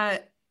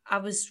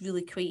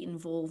really quite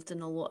involved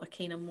in a lot of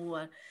kind of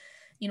more,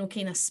 you know,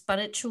 kind of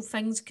spiritual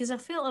things, because I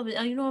felt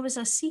I was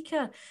a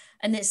seeker,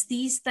 and it's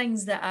these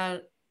things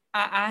that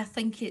I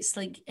think it's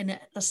like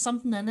there's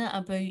something in it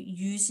about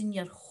using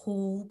your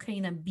whole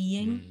kind of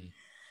being,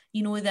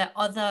 you know, that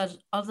other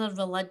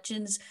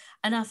religions,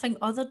 and I think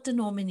other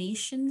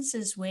denominations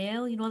as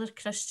well, you know, other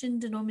Christian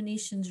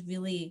denominations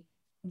really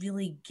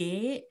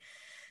get.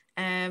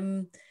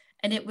 And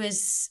it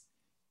was,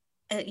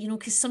 you know,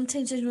 because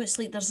sometimes, you know, it's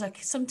like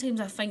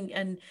sometimes I think,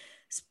 and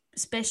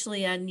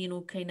especially in, you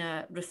know, kind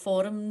of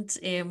Reformed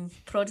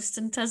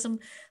Protestantism,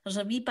 there's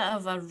a wee bit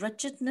of a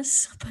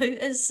rigidness about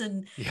us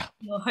and you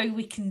know, how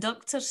we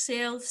conduct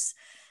ourselves.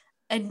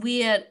 And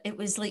where it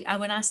was like,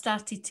 when I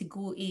started to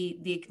go to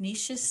the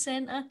Ignatius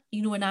Centre,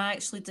 you know, and I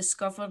actually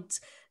discovered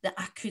that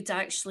I could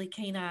actually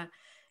kind of,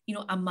 you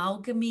know,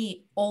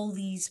 amalgamate all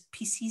these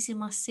pieces of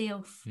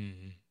myself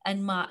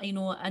and my, you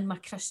know, and my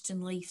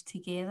Christian life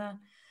together.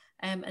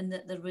 And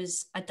that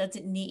I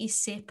didn't need to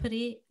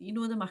separate, you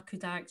know, them. I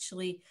could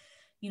actually,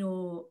 you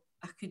know,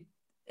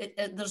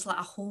 there's like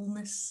a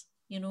wholeness,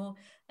 you know,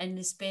 and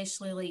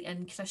especially like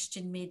in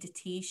Christian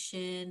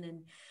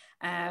meditation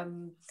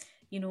and,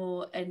 you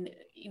know, and,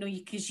 you know,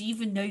 because you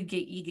even now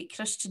get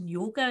Christian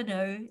yoga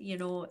now, you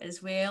know,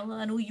 as well.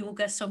 I know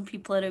yoga, some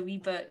people are a wee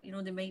bit, you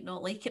know, they might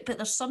not like it, but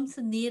there's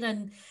something there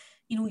in,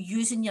 you know,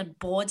 using your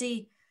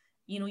body,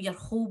 you know, your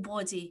whole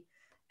body,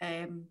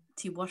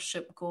 to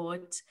worship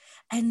God.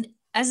 And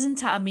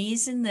isn't it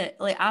amazing that,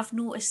 like, I've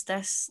noticed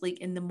this, like,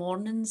 in the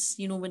mornings,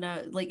 you know, when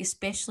I, like,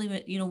 especially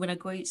when, you know, when I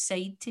go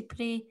outside to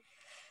pray,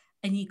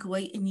 and you go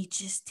out and you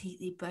just take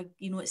the big,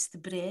 you know, it's the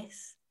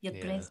breath, your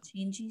breath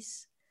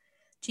changes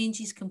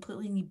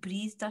completely, and you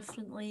breathe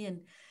differently,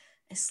 and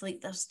it's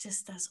like there's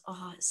just this,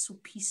 it's so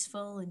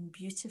peaceful and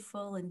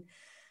beautiful,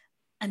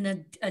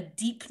 and a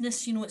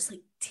deepness, you know, it's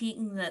like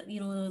taking that,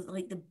 you know,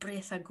 like the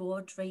breath of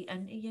God right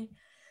into you.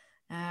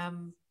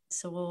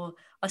 So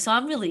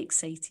I'm really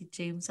excited,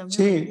 James.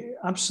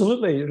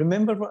 Absolutely.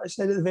 Remember what I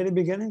said at the very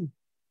beginning.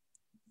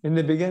 In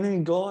the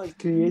beginning, God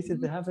created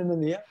the heaven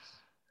and the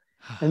earth,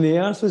 and the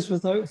earth was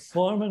without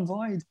form and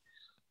void,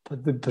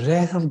 but the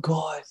breath of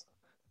God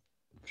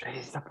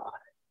breathed upon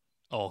it.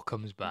 All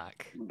comes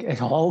back.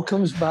 It all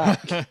comes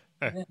back.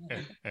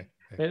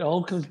 It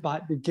all comes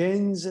back.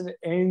 Begins and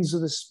ends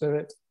with the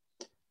Spirit,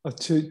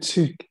 to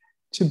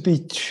be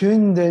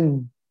tuned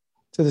in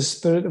to the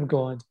Spirit of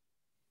God.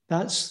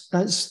 That's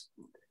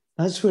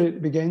where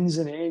it begins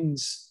and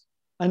ends.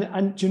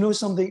 And do you know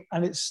something?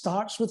 And it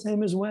starts with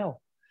him as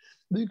well,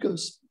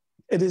 because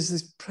it is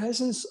this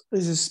presence, it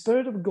is the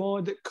Spirit of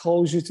God that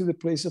calls you to the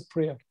place of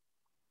prayer.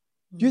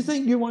 Do you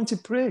think you want to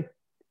pray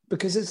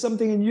because it's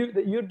something in you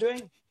that you're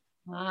doing?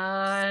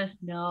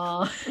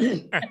 No.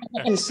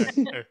 You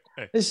see,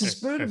 it's the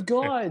Spirit of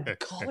God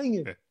calling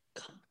you.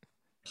 Come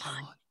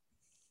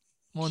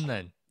on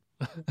then.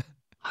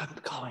 I'm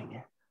calling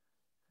you.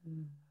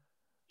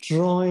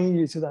 Drawing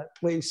you to that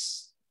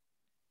place,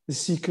 the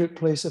secret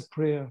place of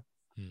prayer.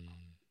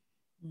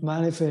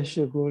 Manifest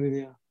your glory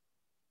there.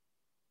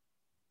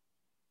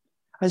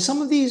 And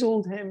some of these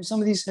old hymns,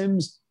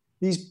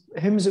 these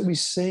hymns that we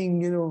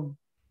sing,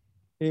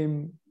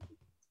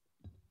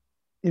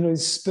 the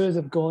Spirit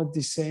of God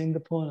descend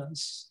upon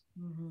us,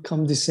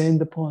 come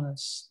descend upon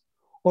us.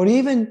 Or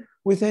even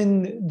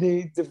within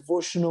the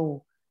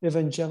devotional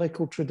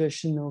evangelical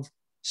tradition of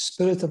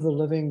Spirit of the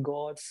living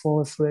God,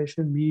 fall afresh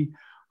on me,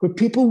 where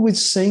people would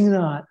sing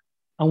that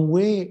and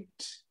wait.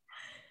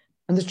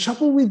 And the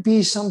trouble would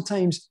be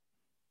sometimes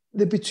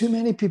there'd be too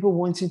many people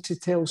wanting to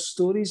tell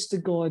stories to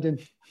God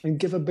and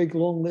give a big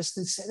long list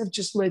instead of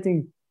just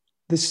letting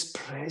this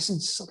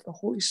presence of the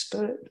Holy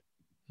Spirit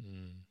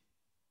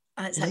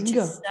That's linger.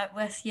 Just sit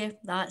with you.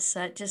 That's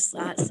it. Just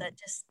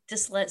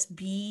let's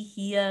be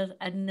here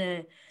in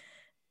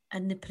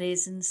the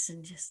presence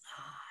and just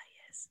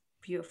yes,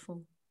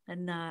 beautiful.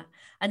 And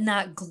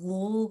that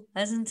glow,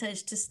 isn't it?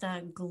 It's just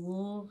that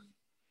glow.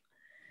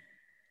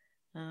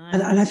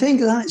 And I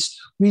think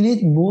we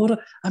need more.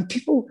 And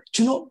people,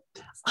 do you know,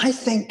 I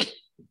think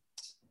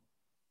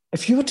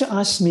if you were to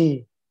ask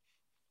me,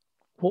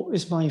 what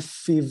is my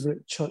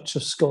favourite Church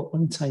of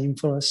Scotland time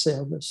for a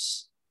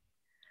service?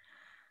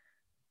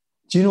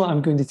 Do you know what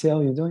I'm going to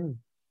tell you, don't you?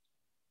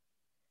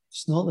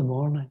 It's not the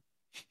morning.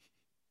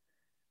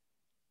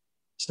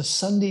 It's a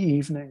Sunday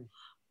evening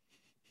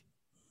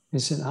in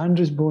St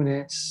Andrew's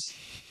Bowness,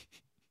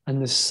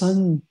 and the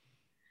sun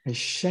is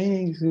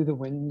shining through the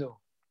window,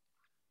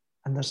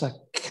 and there's a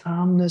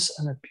calmness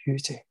and a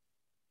beauty.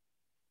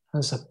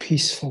 There's a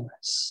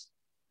peacefulness.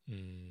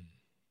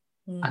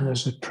 And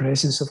there's the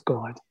presence of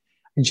God.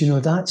 And you know,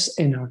 that's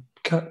in our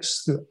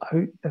kirks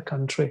throughout the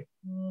country.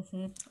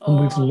 And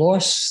we've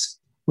lost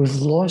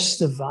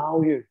the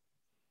value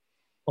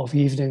of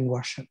evening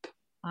worship.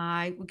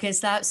 Aye, because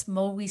that's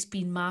always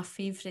been my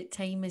favourite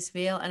time as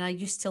well. And I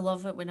used to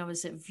love it when I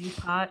was at View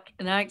Park.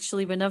 And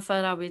actually, whenever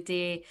I would,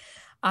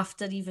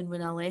 after even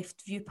when I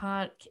left View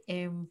Park,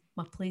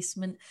 my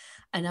placement,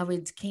 and I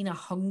would kind of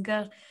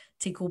hunger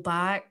to go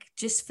back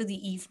just for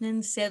the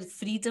evening,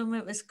 Freedom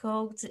it was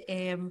called.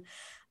 And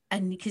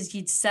because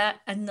you'd sit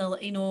in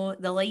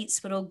the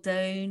lights were all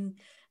down,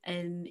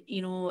 and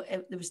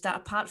there was that,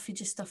 apart from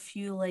just a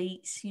few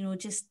lights,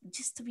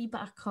 just a wee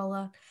bit of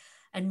colour,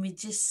 and we'd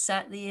just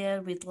sit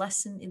there, we'd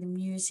listen to the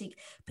music,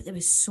 but there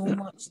was so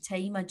much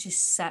time of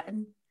just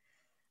sitting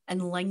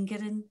and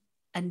lingering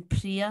in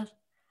prayer,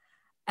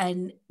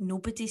 and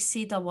nobody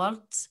said a word,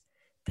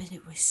 but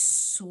it was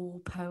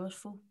so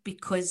powerful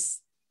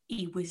because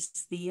he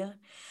was there.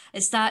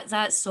 It's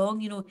that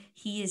song,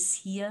 he is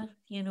here,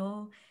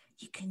 you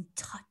can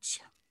touch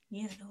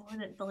him,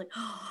 and it'd be like,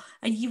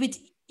 and you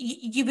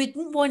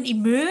wouldn't want to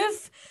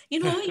move,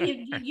 you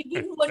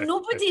wouldn't want,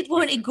 nobody'd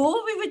want to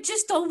go. We would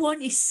just all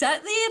want to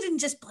sit there and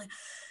just be like,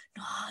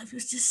 no, it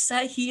was just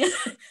sit here.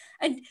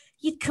 And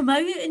you'd come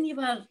out and you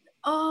were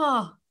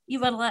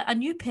like a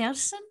new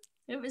person.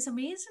 It was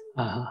amazing.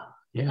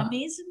 Yeah.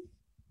 Amazing.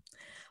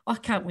 I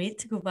can't wait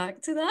to go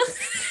back to that.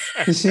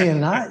 You see,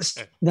 and that's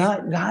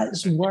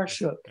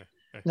worship.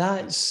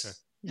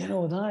 That's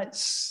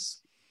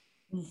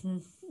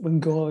when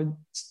God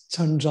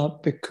turns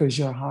up, because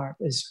your heart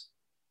is,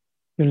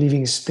 you're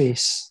leaving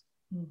space.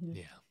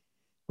 Yeah.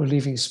 We're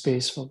leaving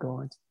space for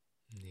God.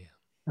 Yeah.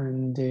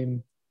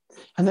 And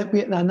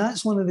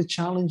that's one of the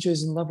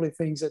challenges and lovely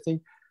things I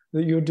think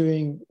that you're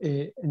doing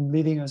in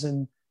leading us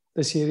in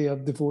this area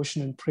of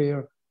devotion and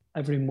prayer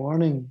every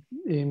morning,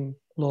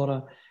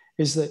 Laura,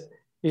 is that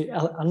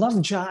I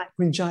love Jack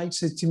when Jack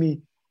said to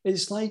me,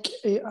 it's like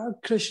our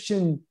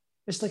Christian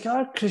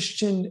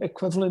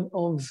equivalent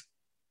of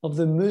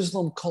the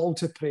Muslim call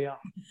to prayer,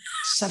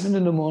 7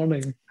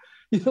 a.m.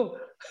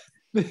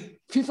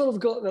 People have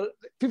got their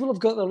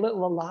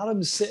little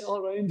alarms set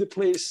all around the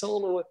place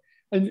all over.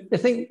 And I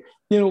think,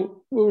 I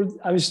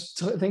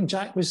think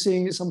Jack was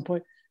saying at some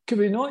point, could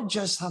we not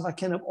just have a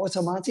kind of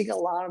automatic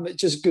alarm that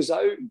just goes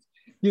out?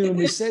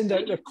 We send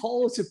out the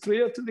call to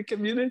prayer to the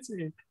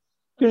community.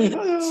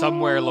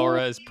 Somewhere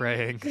Laura is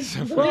praying.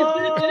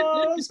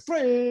 Laura's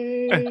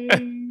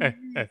praying.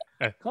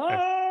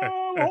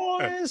 Come,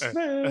 Holy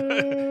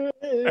Spirit.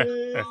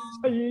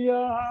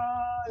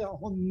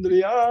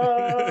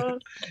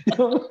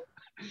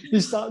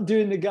 You start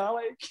doing the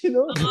Gaelic,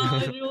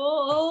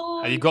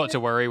 And you got to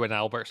worry when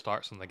Albert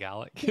starts on the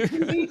Gaelic.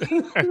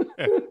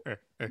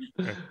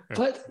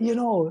 But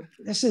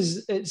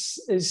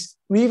it's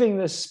leaving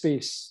this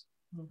space,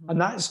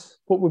 and that's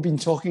what we've been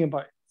talking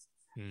about.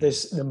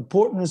 The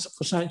importance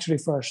for Sanctuary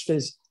First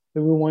is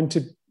that we want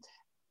to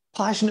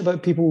passionate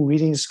about people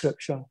reading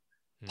Scripture,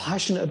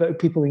 passionate about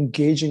people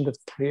engaging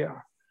with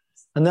prayer.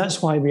 And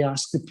that's why we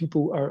ask the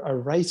people, our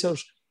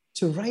writers,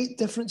 to write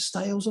different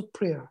styles of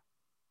prayer.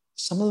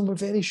 Some of them are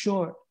very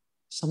short.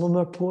 Some of them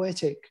are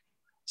poetic.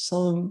 Some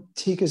of them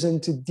take us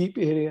into deep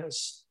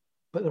areas,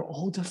 but they're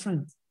all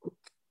different.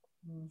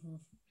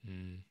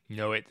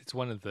 It's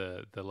one of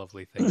the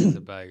lovely things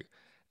about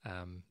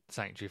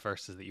Sanctuary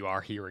First is that you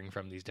are hearing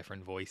from these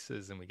different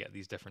voices and we get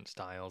these different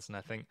styles. And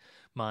I think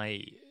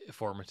my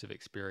formative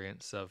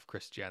experience of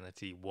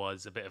Christianity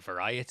was a bit of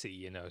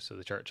variety, so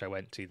the church I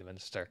went to, the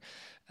minister,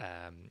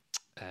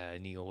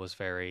 Neil, was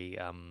very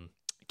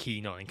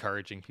keen on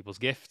encouraging people's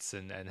gifts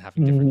and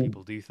having different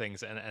people do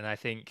things. And I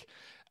think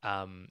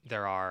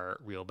there are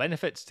real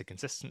benefits to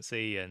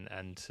consistency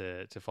and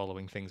to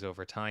following things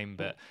over time.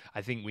 But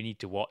I think we need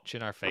to watch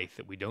in our faith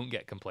that we don't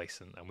get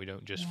complacent and we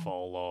don't just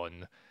fall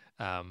on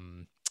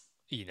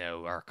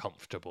our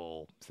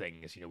comfortable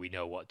things. We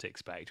know what to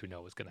expect. We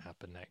know what's going to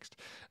happen next.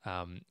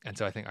 And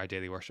so I think our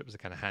daily worship is a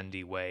kind of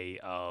handy way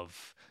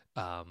of,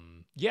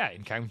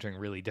 encountering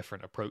really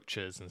different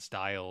approaches and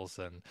styles.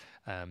 And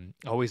I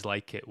always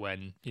like it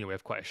when, we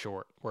have quite a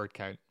short word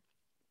count.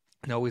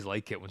 And I always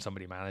like it when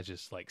somebody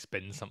manages to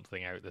spin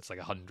something out that's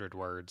 100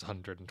 words,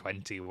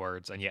 120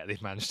 words, and yet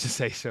they've managed to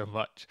say so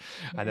much.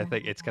 And I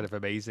think it's kind of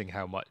amazing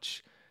how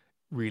much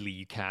really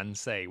you can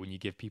say when you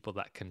give people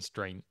that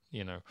constraint,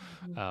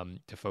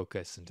 to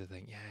focus and to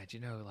think,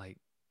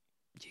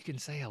 you can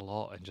say a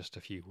lot in just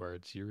a few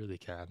words. You really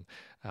can.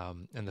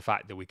 And the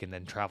fact that we can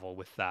then travel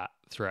with that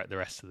throughout the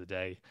rest of the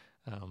day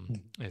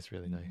is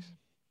really nice.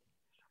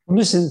 I'm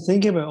just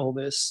thinking about all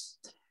this.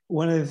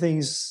 One of the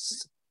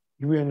things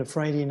we on the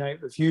Friday night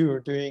review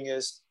are doing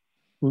is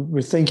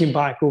we're thinking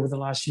back over the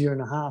last year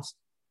and a half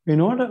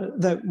in order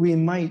that we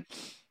might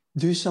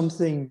do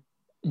something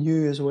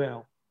new as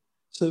well,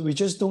 so that we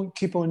just don't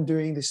keep on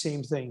doing the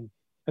same thing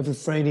every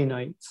Friday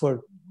night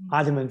for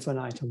Adam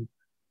Infinitum,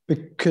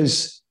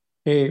 because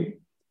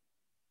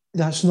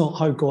that's not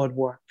how God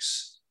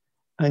works.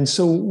 And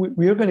so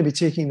we are going to be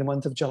taking the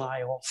month of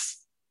July off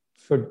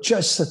for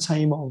just a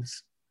time of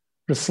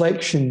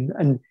reflection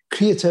and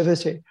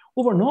creativity.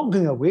 Well, we're not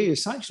going away.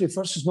 Sanctuary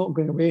First is not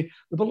going away.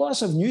 There'll be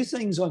lots of new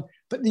things on,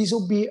 but these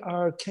will be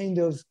our kind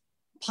of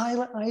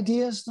pilot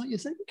ideas, don't you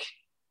think?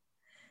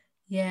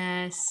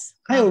 Yes.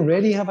 I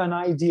already have an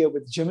idea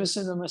with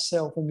Jimison and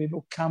myself and maybe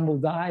Campbell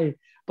Dye,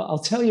 but I'll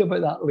tell you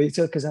about that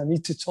later because I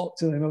need to talk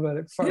to them about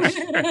it first.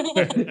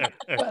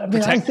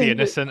 Protect the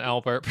innocent,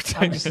 Albert.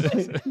 Protect the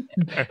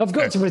innocent. I've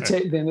got to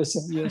protect the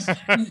innocent, yes.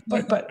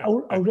 But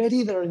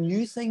already there are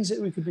new things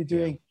that we could be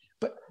doing.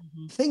 But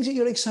things that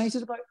you're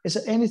excited about, is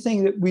there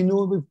anything that we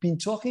know we've been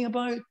talking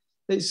about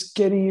that's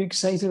getting you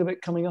excited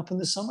about coming up in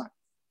the summer?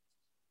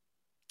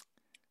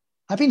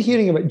 I've been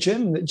hearing about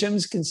Jim, that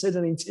Jim's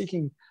considering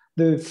taking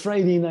the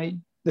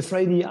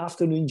Friday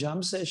afternoon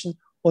jam session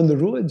on the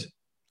road.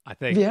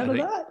 Have you heard of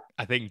that?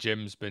 I think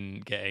Jim's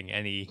been getting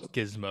any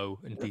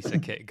gizmo and piece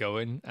of kit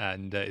going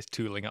and is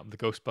tooling up the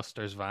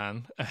Ghostbusters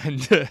van.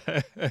 And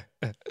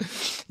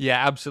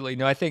yeah, absolutely.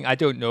 No, I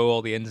don't know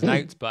all the ins and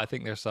outs, but I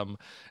think there's some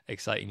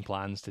exciting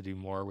plans to do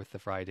more with the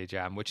Friday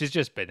Jam, which has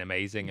just been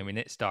amazing. I mean,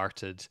 it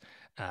started,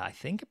 I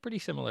think, a pretty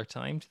similar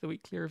time to the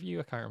weekly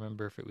review. I can't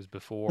remember if it was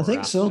before or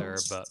after,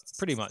 but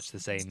pretty much the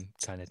same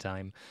kind of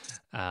time.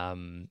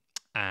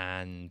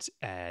 And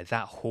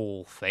that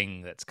whole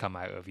thing that's come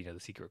out of the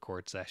secret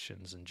chord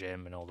sessions and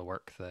Jim and all the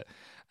work that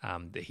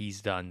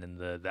he's done and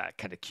that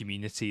kind of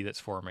community that's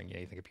forming.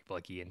 You think of people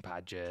like Ian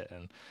Paget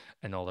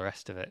and all the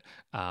rest of it.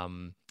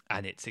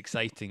 And it's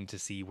exciting to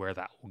see where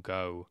that will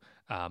go.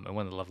 And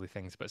one of the lovely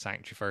things about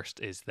Sanctuary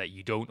First is that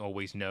you don't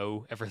always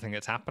know everything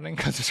that's happening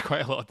because there's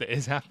quite a lot that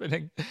is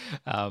happening.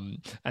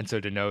 And so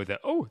to know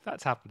that,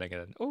 that's happening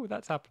and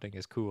that's happening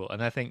is cool.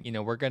 And I think,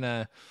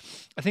 I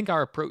think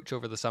our approach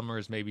over the summer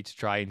is maybe to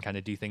try and kind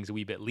of do things a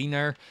wee bit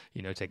leaner,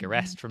 take a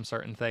rest from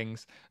certain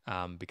things,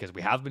 because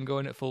we have been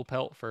going at full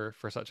pelt for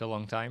such a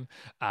long time.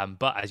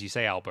 But as you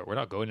say, Albert, we're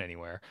not going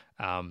anywhere.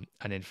 And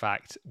in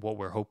fact, what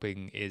we're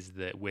hoping is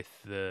that with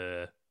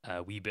the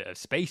wee bit of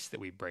space that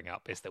we bring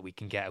up is that we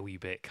can get a wee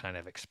bit kind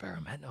of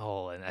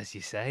experimental and, as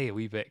you say, a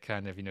wee bit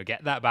kind of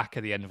get that back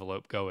of the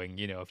envelope going,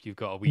 if you've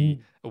got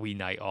a wee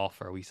night off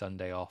or a wee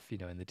Sunday off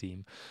in the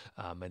team,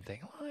 and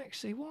think, well,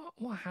 actually,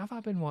 what have I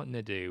been wanting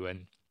to do?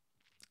 And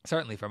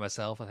certainly for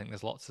myself, I think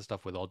there's lots of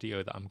stuff with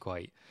audio that I'm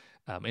quite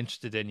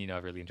interested in.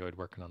 I've really enjoyed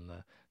working on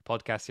the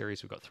podcast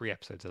series. We've got 3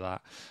 episodes of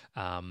that,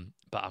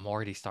 but I'm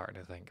already starting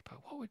to think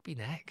about what would be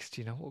next.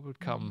 What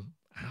would come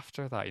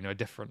after that,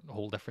 a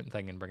whole different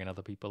thing, and bringing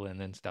other people in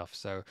and stuff.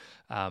 So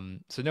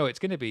no, it's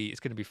going to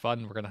be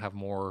fun. We're going to have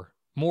more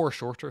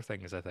shorter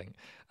things, I think,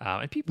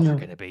 and people are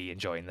going to be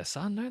enjoying the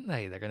sun, aren't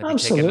they? They're going to be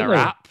taking their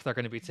app. They're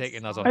going to be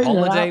taking us on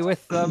holiday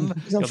with them.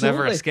 You'll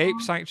never escape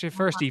Sanctuary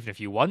First, even if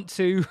you want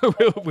to.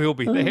 we'll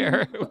be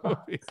there.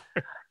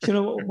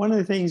 One of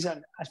the things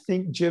that I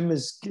think Jim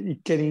is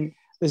getting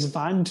this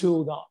van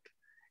tooled up,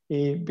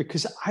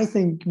 because I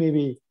think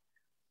maybe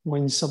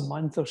once a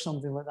month or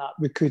something like that,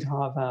 we could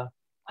have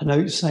an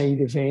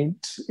outside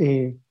event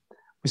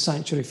with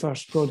Sanctuary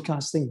First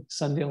broadcasting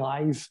Sunday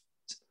Live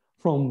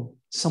from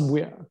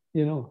somewhere,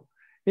 you know.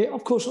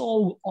 Of course,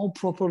 all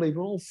properly,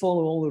 we'll all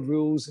follow all the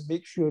rules and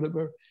make sure that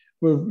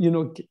we're you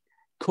know,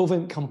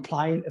 COVID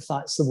compliant, if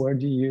that's the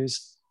word you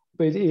use.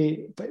 But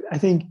I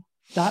think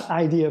that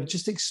idea of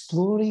just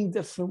exploring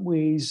different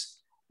ways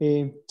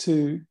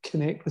to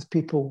connect with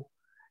people,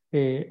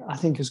 I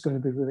think is going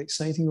to be really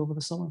exciting over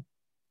the summer.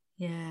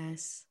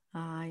 Yes,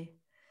 aye.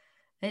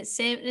 It's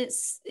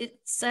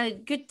a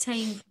good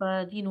time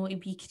for, you know, to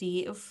be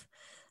creative,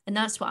 and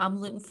that's what I'm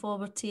looking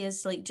forward to,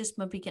 is like just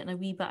maybe getting a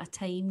wee bit of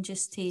time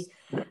just to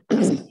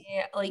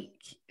like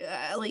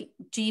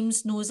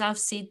James knows, I've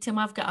said to him,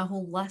 I've got a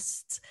whole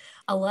list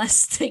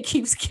that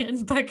keeps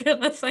getting bigger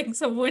of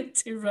things I want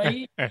to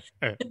write.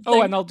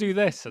 And I'll do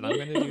this and I'm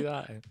going to do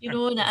that. You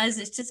know, and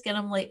it's just getting,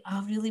 I'm like,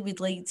 I really would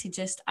like to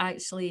just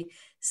actually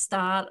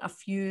start a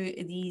few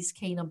of these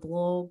kind of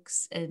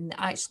blogs and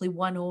actually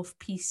one-off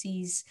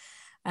pieces.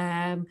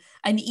 And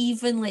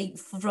even like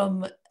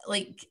from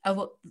like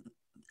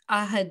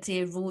I had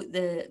wrote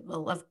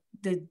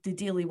the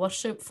daily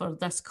worship for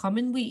this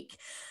coming week,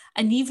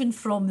 and even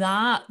from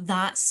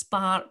that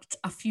sparked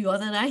a few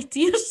other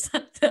ideas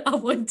that I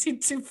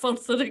wanted to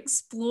further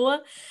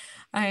explore.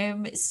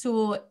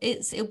 So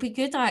it'll be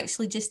good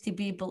actually just to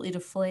be able to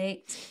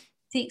reflect,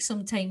 take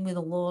some time with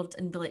the Lord,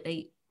 and be like,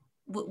 right,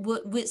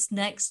 what's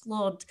next,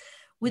 Lord?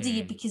 What do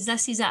you? Because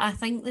this is it. I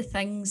think the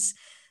things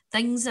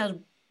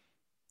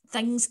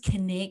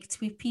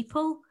connect with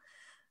people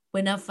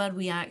whenever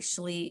we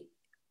actually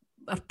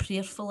are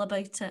prayerful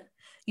about it.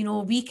 You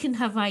know, we can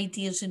have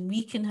ideas and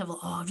we can have,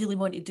 I really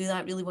want to do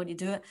that, really want to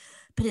do it.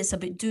 But it's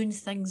about doing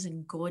things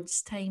in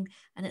God's time.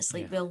 And it's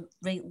like, well,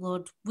 right,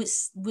 Lord,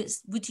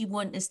 what do you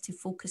want us to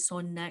focus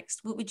on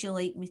next? What would you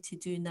like me to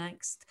do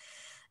next?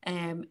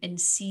 And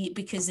see,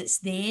 because it's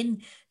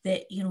then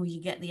that, you know,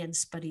 you get the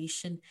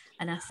inspiration.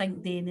 And I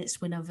think then it's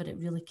whenever it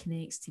really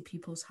connects to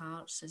people's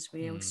hearts as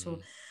well. So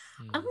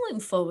I'm looking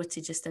forward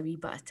to just a wee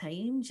bit of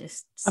time.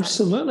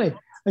 Absolutely.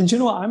 And you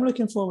know what I'm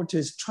looking forward to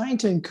is trying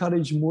to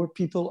encourage more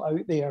people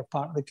out there,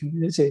 part of the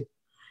community,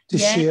 to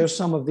share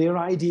some of their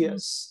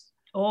ideas.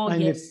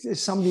 If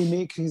somebody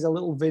makes a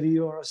little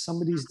video or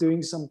somebody's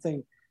doing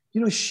something,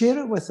 you know, share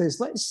it with us.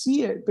 Let's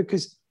see it,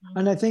 because,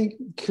 and I think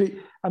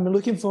I'm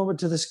looking forward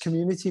to this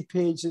community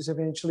page that's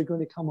eventually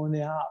going to come on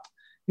the app,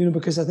 you know,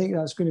 because I think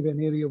that's going to be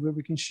an area where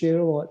we can share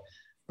a lot.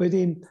 But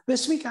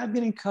this week I've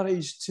been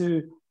encouraged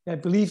to, I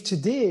believe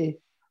today,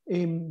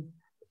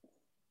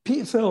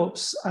 Pete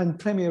Phillips and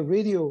Premier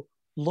Radio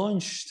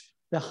launched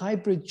the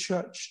Hybrid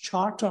Church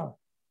Charter.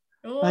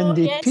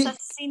 Pete, I've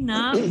seen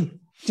that.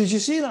 Did you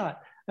see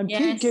that? And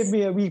Pete gave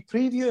me a wee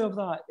preview of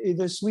that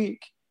this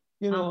week,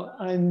 you know,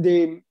 and,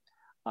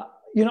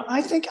 you know,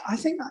 I think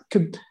that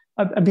could,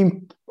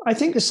 I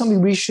think it's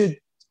something we should,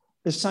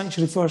 the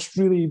Sanctuary First,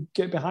 really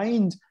get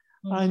behind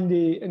and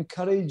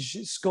encourage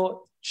Scott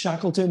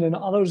Shackleton and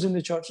others in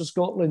the Church of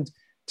Scotland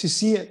to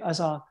see it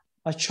as a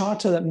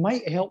charter that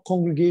might help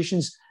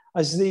congregations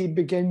as they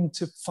begin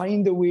to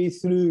find a way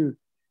through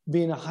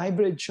being a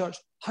hybrid church.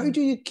 How do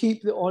you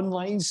keep the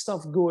online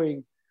stuff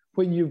going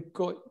when you've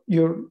got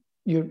your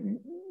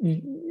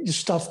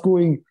stuff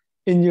going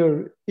in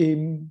your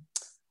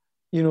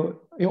your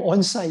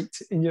on-site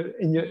in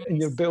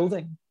your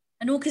building?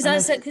 I know, because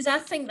that's it. Because I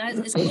think that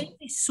it's going to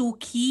be so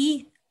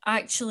key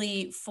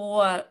actually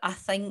for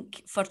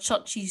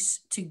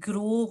churches to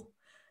grow.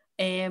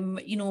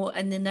 You know,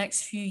 in the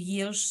next few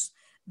years,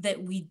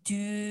 that we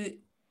do,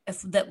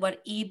 that we're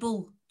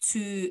able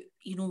to,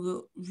 you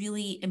know,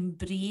 really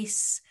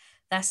embrace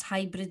this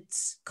hybrid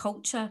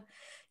culture,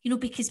 you know,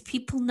 because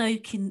people now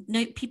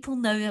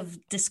have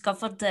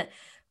discovered that,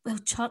 well,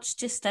 church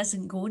just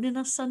isn't going on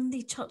a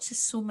Sunday. Church is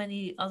so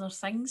many other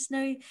things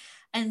now,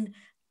 and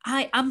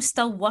I'm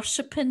still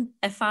worshipping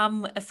if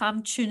I'm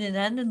tuning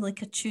in on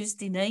like a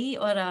Tuesday night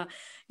or a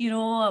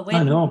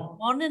Wednesday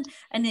morning,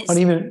 and it's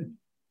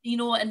you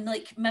know, and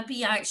like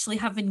maybe actually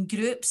having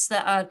groups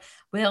that are,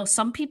 well,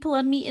 some people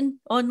are meeting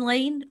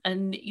online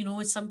and, you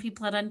know, some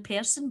people are in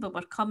person, but we're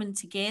coming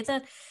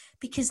together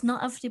because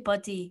not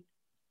everybody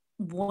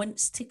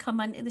wants to come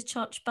into the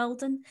church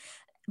building,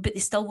 but they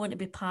still want to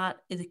be part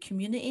of the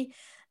community.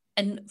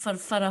 And for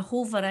a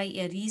whole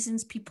variety of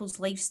reasons, people's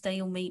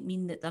lifestyle might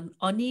mean that they're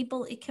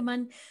unable to come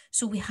in.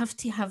 So we have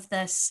to have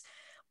this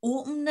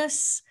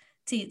openness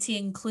to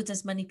include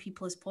as many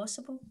people as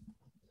possible.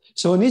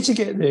 So we need to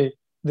get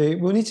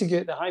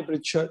the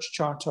hybrid church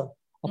charter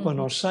up on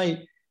our site,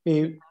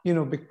 you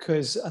know,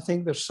 because I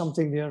think there's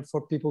something there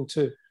for people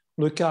to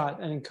look at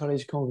and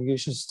encourage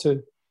congregations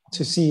to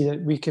see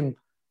that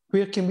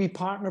where can we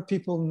partner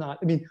people in that?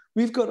 I mean,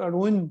 we've got our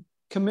own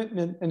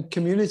commitment and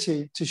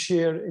community to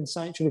share in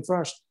Sanctuary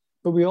First,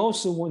 but we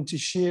also want to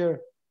share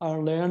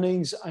our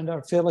learnings and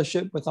our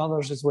fellowship with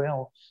others as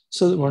well,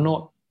 so that we're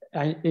not,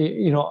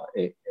 you know,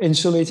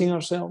 insulating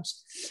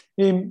ourselves.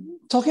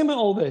 Talking about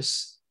all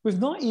this, we've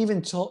not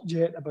even talked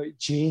yet about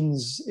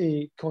Jane's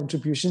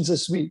contributions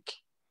this week.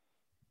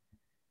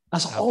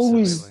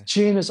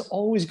 Jane has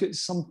always got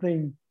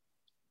something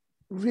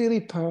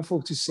really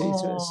powerful to say to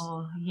us.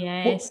 Oh,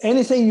 yes.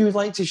 Anything you would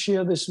like to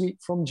share this week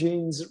from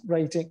Jane's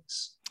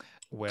writings?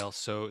 Well,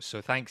 so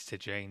thanks to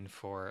Jane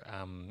for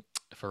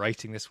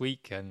writing this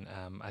week, and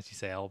as you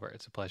say, Albert,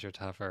 it's a pleasure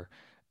to have her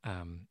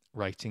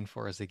writing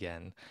for us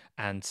again.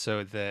 And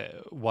so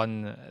the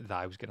one that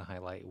I was going to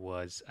highlight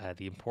was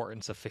the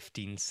importance of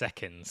 15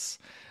 seconds.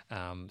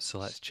 So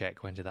let's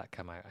check, when did that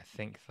come out? I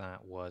think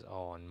that was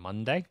on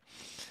Monday.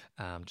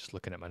 Just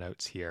looking at my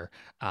notes here.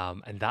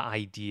 And that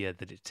idea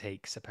that it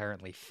takes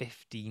apparently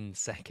 15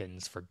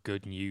 seconds for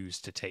good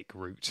news to take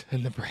root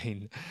in the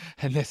brain.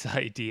 And this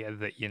idea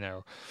that,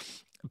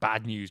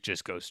 bad news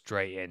just goes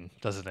straight in,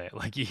 doesn't it?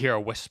 Like you hear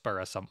a whisper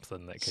or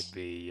something that could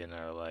be,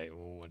 like,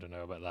 oh, I don't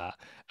know about that.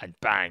 And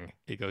bang,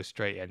 it goes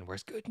straight in.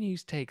 Whereas good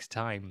news takes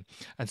time.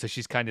 And so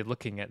she's kind of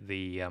looking at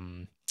the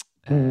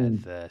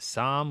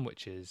Psalm,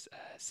 which is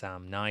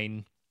Psalm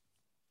 9.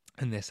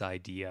 And this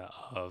idea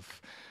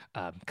of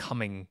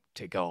coming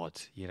to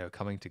God,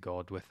 coming to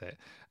God with it,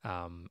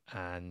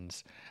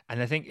 and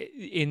I think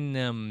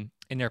in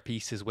their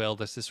piece as well,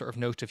 there's this sort of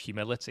note of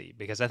humility,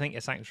 because I think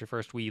at Sanctuary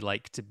First we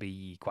like to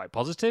be quite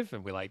positive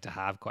and we like to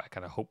have quite a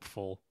kind of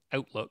hopeful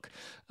outlook,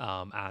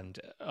 and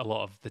a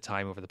lot of the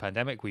time over the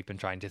pandemic we've been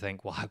trying to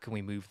think, well, how can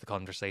we move the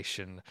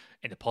conversation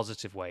in a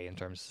positive way in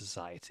terms of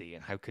society,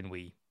 and how can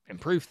we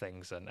improve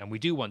things, and we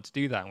do want to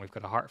do that, and we've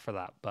got a heart for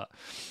that. But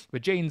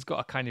Jane's got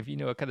a kind of,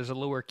 there's a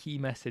lower key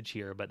message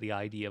here about the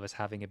idea of us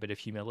having a bit of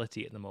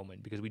humility at the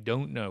moment, because we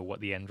don't know what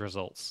the end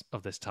results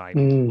of this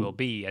time will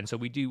be. And so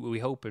we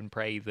hope and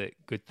pray that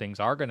good things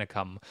are going to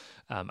come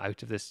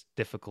out of this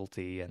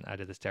difficulty and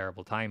out of this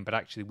terrible time. But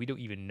actually, we don't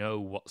even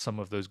know what some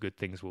of those good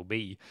things will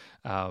be.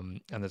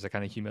 And there's a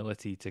kind of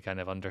humility to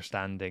kind of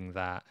understanding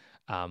that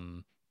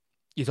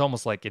it's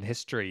almost like in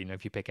history,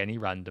 if you pick any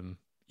random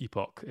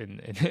epoch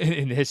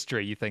in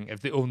history, you think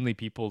if the only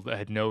people that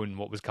had known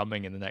what was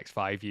coming in the next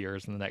 5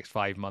 years and the next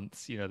 5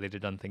 months, they'd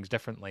have done things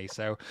differently.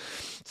 So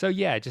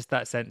yeah, just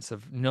that sense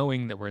of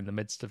knowing that we're in the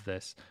midst of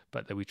this,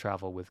 but that we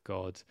travel with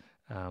God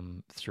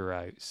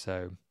throughout.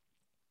 So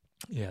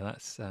yeah,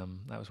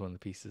 that was one of the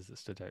pieces that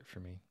stood out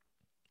for me.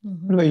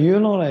 What about you,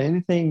 Laura?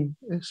 Anything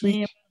this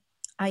week?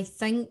 I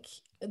think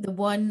the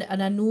one,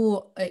 and I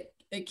know it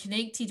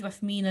connected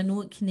with me, and I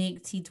know it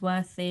connected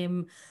with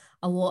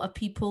a lot of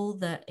people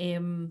that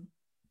read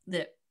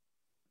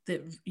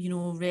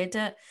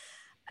it,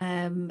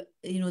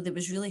 that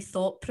was really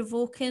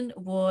thought-provoking,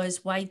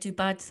 was why do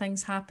bad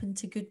things happen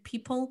to good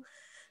people?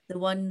 The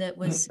one that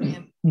was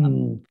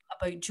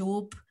about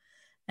Job,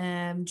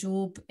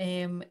 Job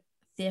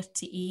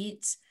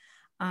 38,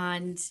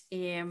 and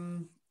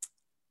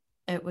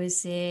it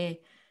was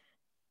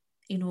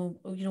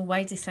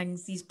why do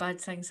these bad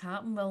things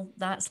happen? Well,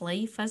 that's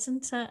life,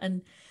 isn't it?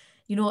 And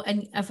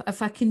and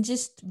if I can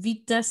just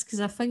read this,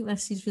 because I think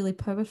this is really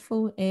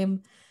powerful.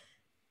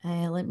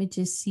 Let me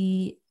just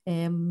see.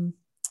 So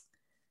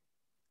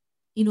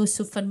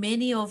for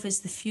many of us,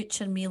 the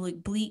future may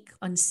look bleak,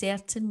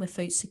 uncertain,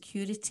 without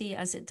security,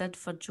 as it did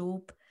for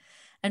Job.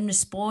 In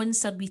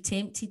response, are we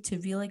tempted to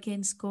rail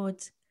against God?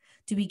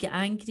 Do we get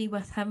angry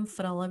with him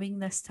for allowing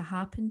this to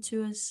happen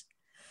to us?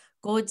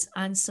 God's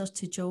answer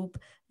to Job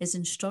is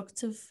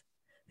instructive.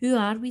 Who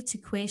are we to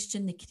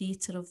question the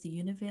creator of the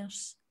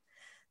universe?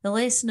 The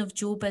lesson of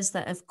Job is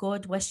that if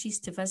God wishes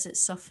to visit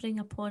suffering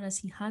upon us,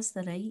 he has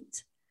the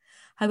right.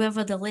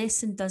 However, the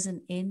lesson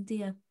doesn't end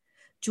there.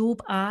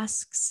 Job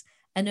asks,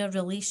 in our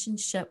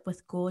relationship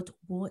with God,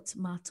 what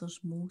matters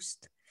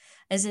most?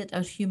 Is it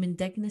our human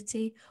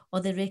dignity or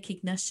the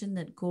recognition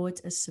that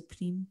God is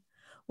supreme?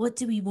 What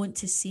do we want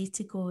to say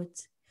to God?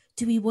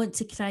 Do we want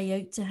to cry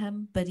out to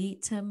him,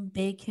 berate him,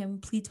 beg him,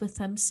 plead with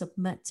him,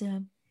 submit to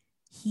him?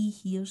 He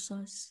hears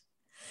us.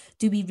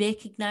 Do we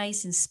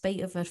recognize, in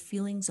spite of our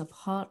feelings of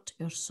heart,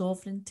 our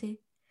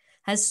sovereignty,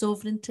 his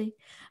sovereignty?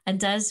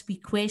 And as we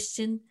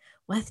question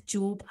with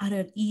Job, are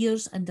our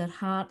ears and our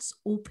hearts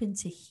open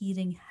to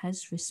hearing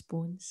his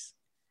response?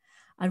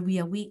 Are we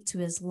awake to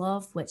his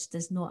love, which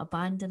does not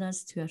abandon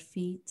us to our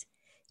fate?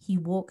 He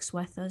walks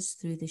with us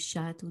through the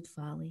shadowed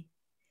valley.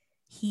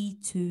 He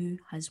too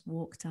has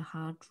walked a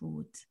hard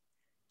road.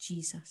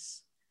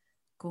 Jesus,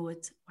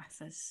 God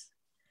with us.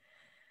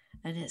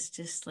 And it's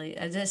just like,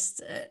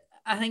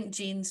 I think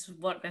Jane's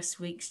work this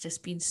week's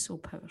just been so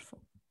powerful.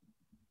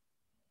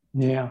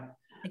 Yeah.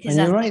 Because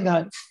and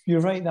you're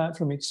right that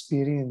from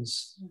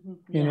experience,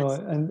 yes.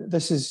 and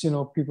this is,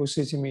 people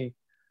say to me,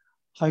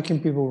 how can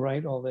people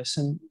write all this?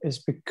 And it's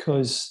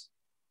because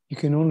you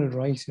can only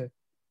write it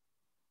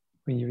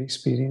when you've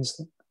experienced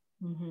it.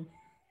 Mm-hmm.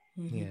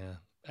 Mm-hmm. Yeah.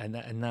 And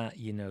that,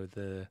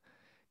 the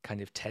kind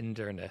of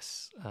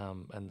tenderness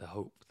and the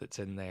hope that's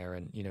in there.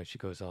 And, she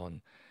goes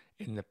on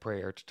in the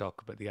prayer to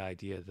talk about the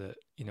idea that,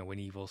 when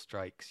evil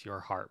strikes, your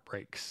heart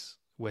breaks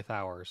with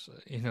ours,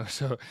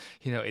 so,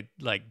 it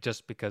like,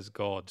 just because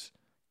God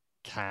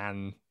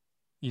can,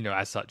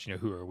 as such,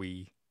 who are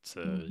we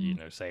to,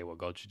 say what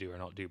God should do or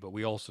not do, but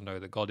we also know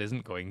that God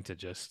isn't going to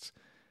just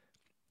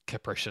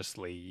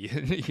capriciously,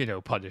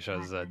 punish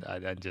us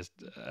and just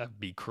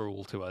be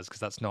cruel to us,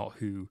 because that's not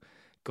who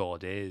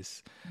God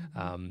is.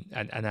 And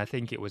I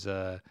think it was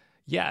a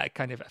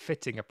kind of a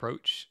fitting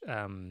approach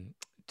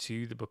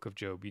to the book of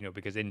Job,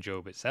 because in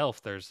Job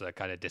itself, there's a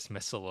kind of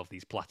dismissal of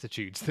these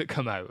platitudes that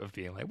come out of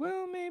being like,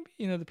 well, maybe,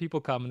 the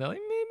people come and they're like,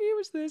 maybe it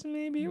was this,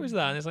 maybe it was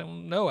that. And it's like, well,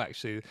 no,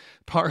 actually,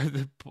 part of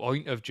the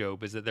point of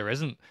Job is that there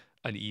isn't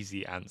an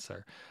easy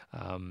answer,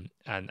 and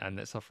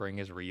that suffering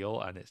is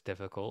real and it's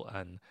difficult,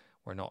 and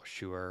we're not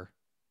sure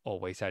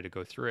always how to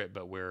go through it,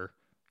 but we're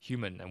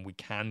human and we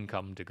can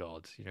come to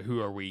God.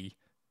 Who are we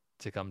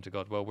to come to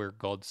God? Well, we're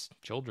God's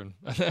children,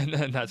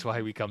 and that's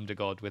why we come to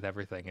God with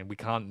everything. And we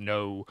can't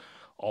know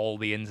all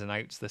the ins and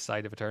outs this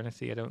side of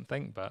eternity, I don't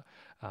think, but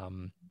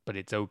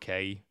it's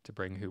okay to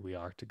bring who we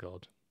are to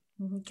God.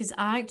 Because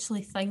I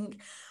actually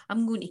think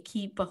I'm going to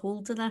keep a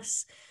hold of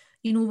this,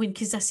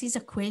 because this is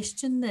a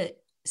question that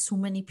so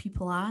many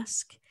people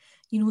ask,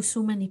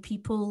 so many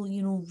people,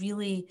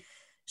 really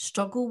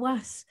struggle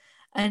with.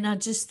 And I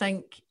just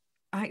think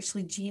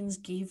actually James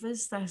gave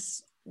us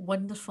this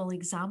wonderful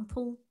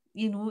example,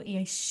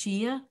 to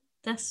share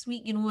this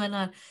week, in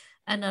our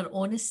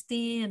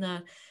honesty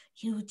and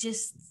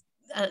just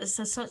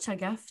it's such a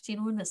gift,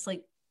 and it's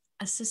like,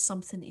 this is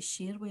something to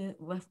share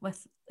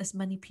with as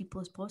many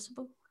people as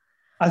possible.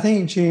 I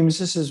think, James,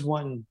 this is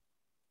one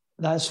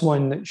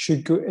that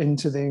should go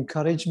into the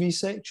encourage me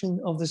section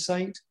of the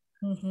site,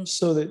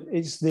 so that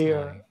it's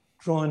there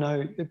drawn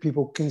out that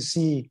people can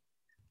see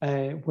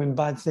when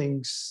bad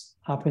things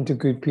happen to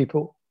good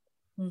people.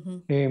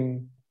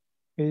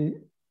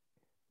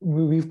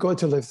 We've got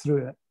to live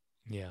through it.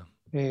 Yeah.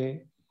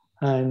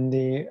 And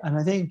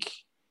I think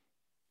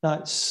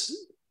that's,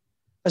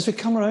 as we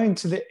come around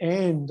to the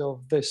end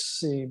of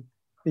this,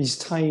 these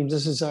times,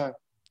 this is our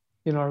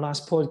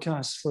last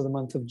podcast for the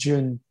month of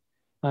June,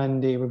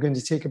 and we're going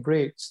to take a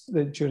break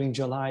during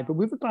July, but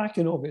we'll be back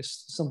in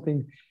August,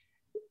 something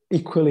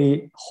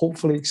equally,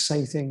 hopefully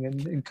exciting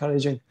and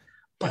encouraging.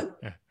 But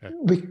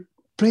we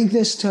bring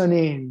this to an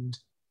end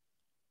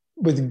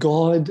with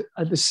God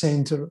at the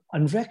center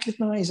and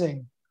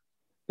recognizing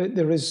that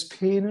there is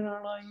pain in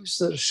our lives,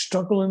 there's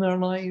struggle in our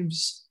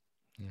lives,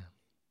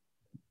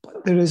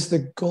 but there is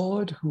the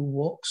God who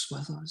walks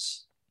with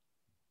us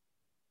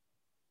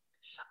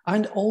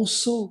and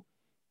also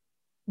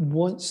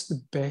wants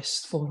the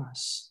best for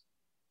us,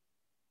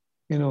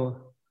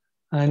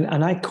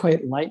 and I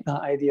quite like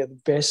that idea.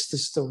 The best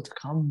is still to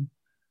come.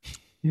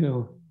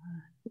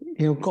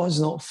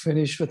 God's not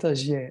finished with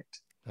us yet.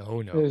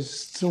 Oh no, there's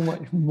so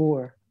much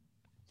more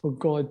for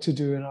God to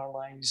do in our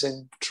lives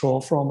and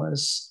draw from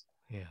us.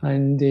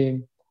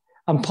 And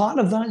part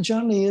of that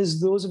journey is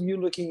those of you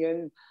looking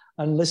in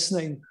and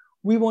listening.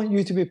 We want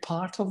you to be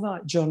part of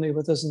that journey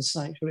with us in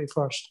Sanctuary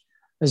First,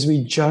 as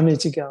we journey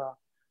together,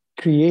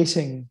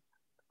 creating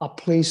a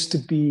place to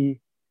be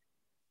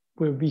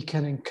where we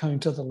can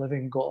encounter the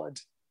living God.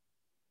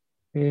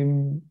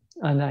 And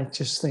I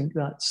just think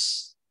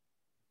that's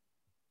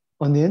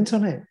on the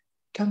internet.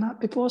 Can that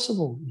be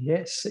possible?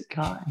 Yes, it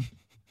can.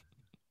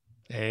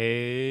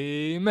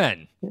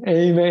 Amen.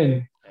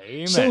 Amen.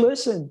 Amen. So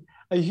listen,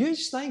 a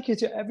huge thank you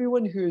to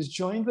everyone who has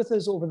joined with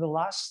us over the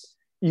last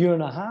year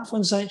and a half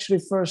on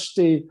Sanctuary First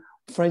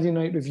Friday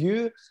Night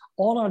Review,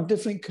 all our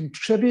different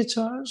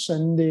contributors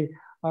and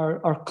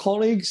our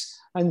colleagues,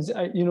 and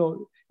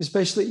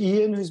especially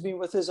Ian, who's been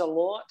with us a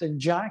lot, and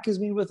Jack has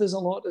been with us a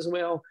lot as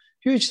well.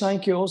 Huge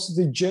thank you also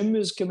to Jim,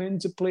 who's come in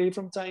to play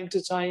from time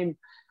to time.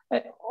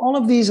 All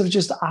of these have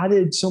just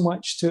added so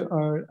much to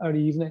our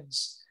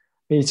evenings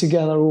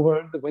together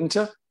over the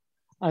winter.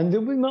 And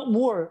there'll be a lot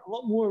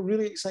more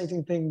really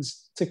exciting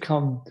things to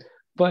come.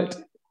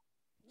 But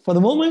for the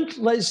moment,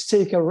 let's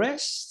take a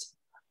rest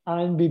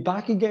and be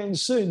back again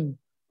soon.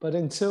 But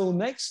until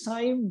next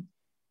time,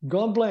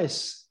 God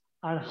bless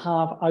and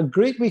have a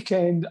great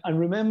weekend. And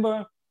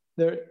remember,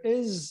 there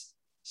is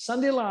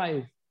Sunday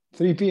Live,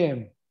 3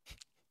 p.m.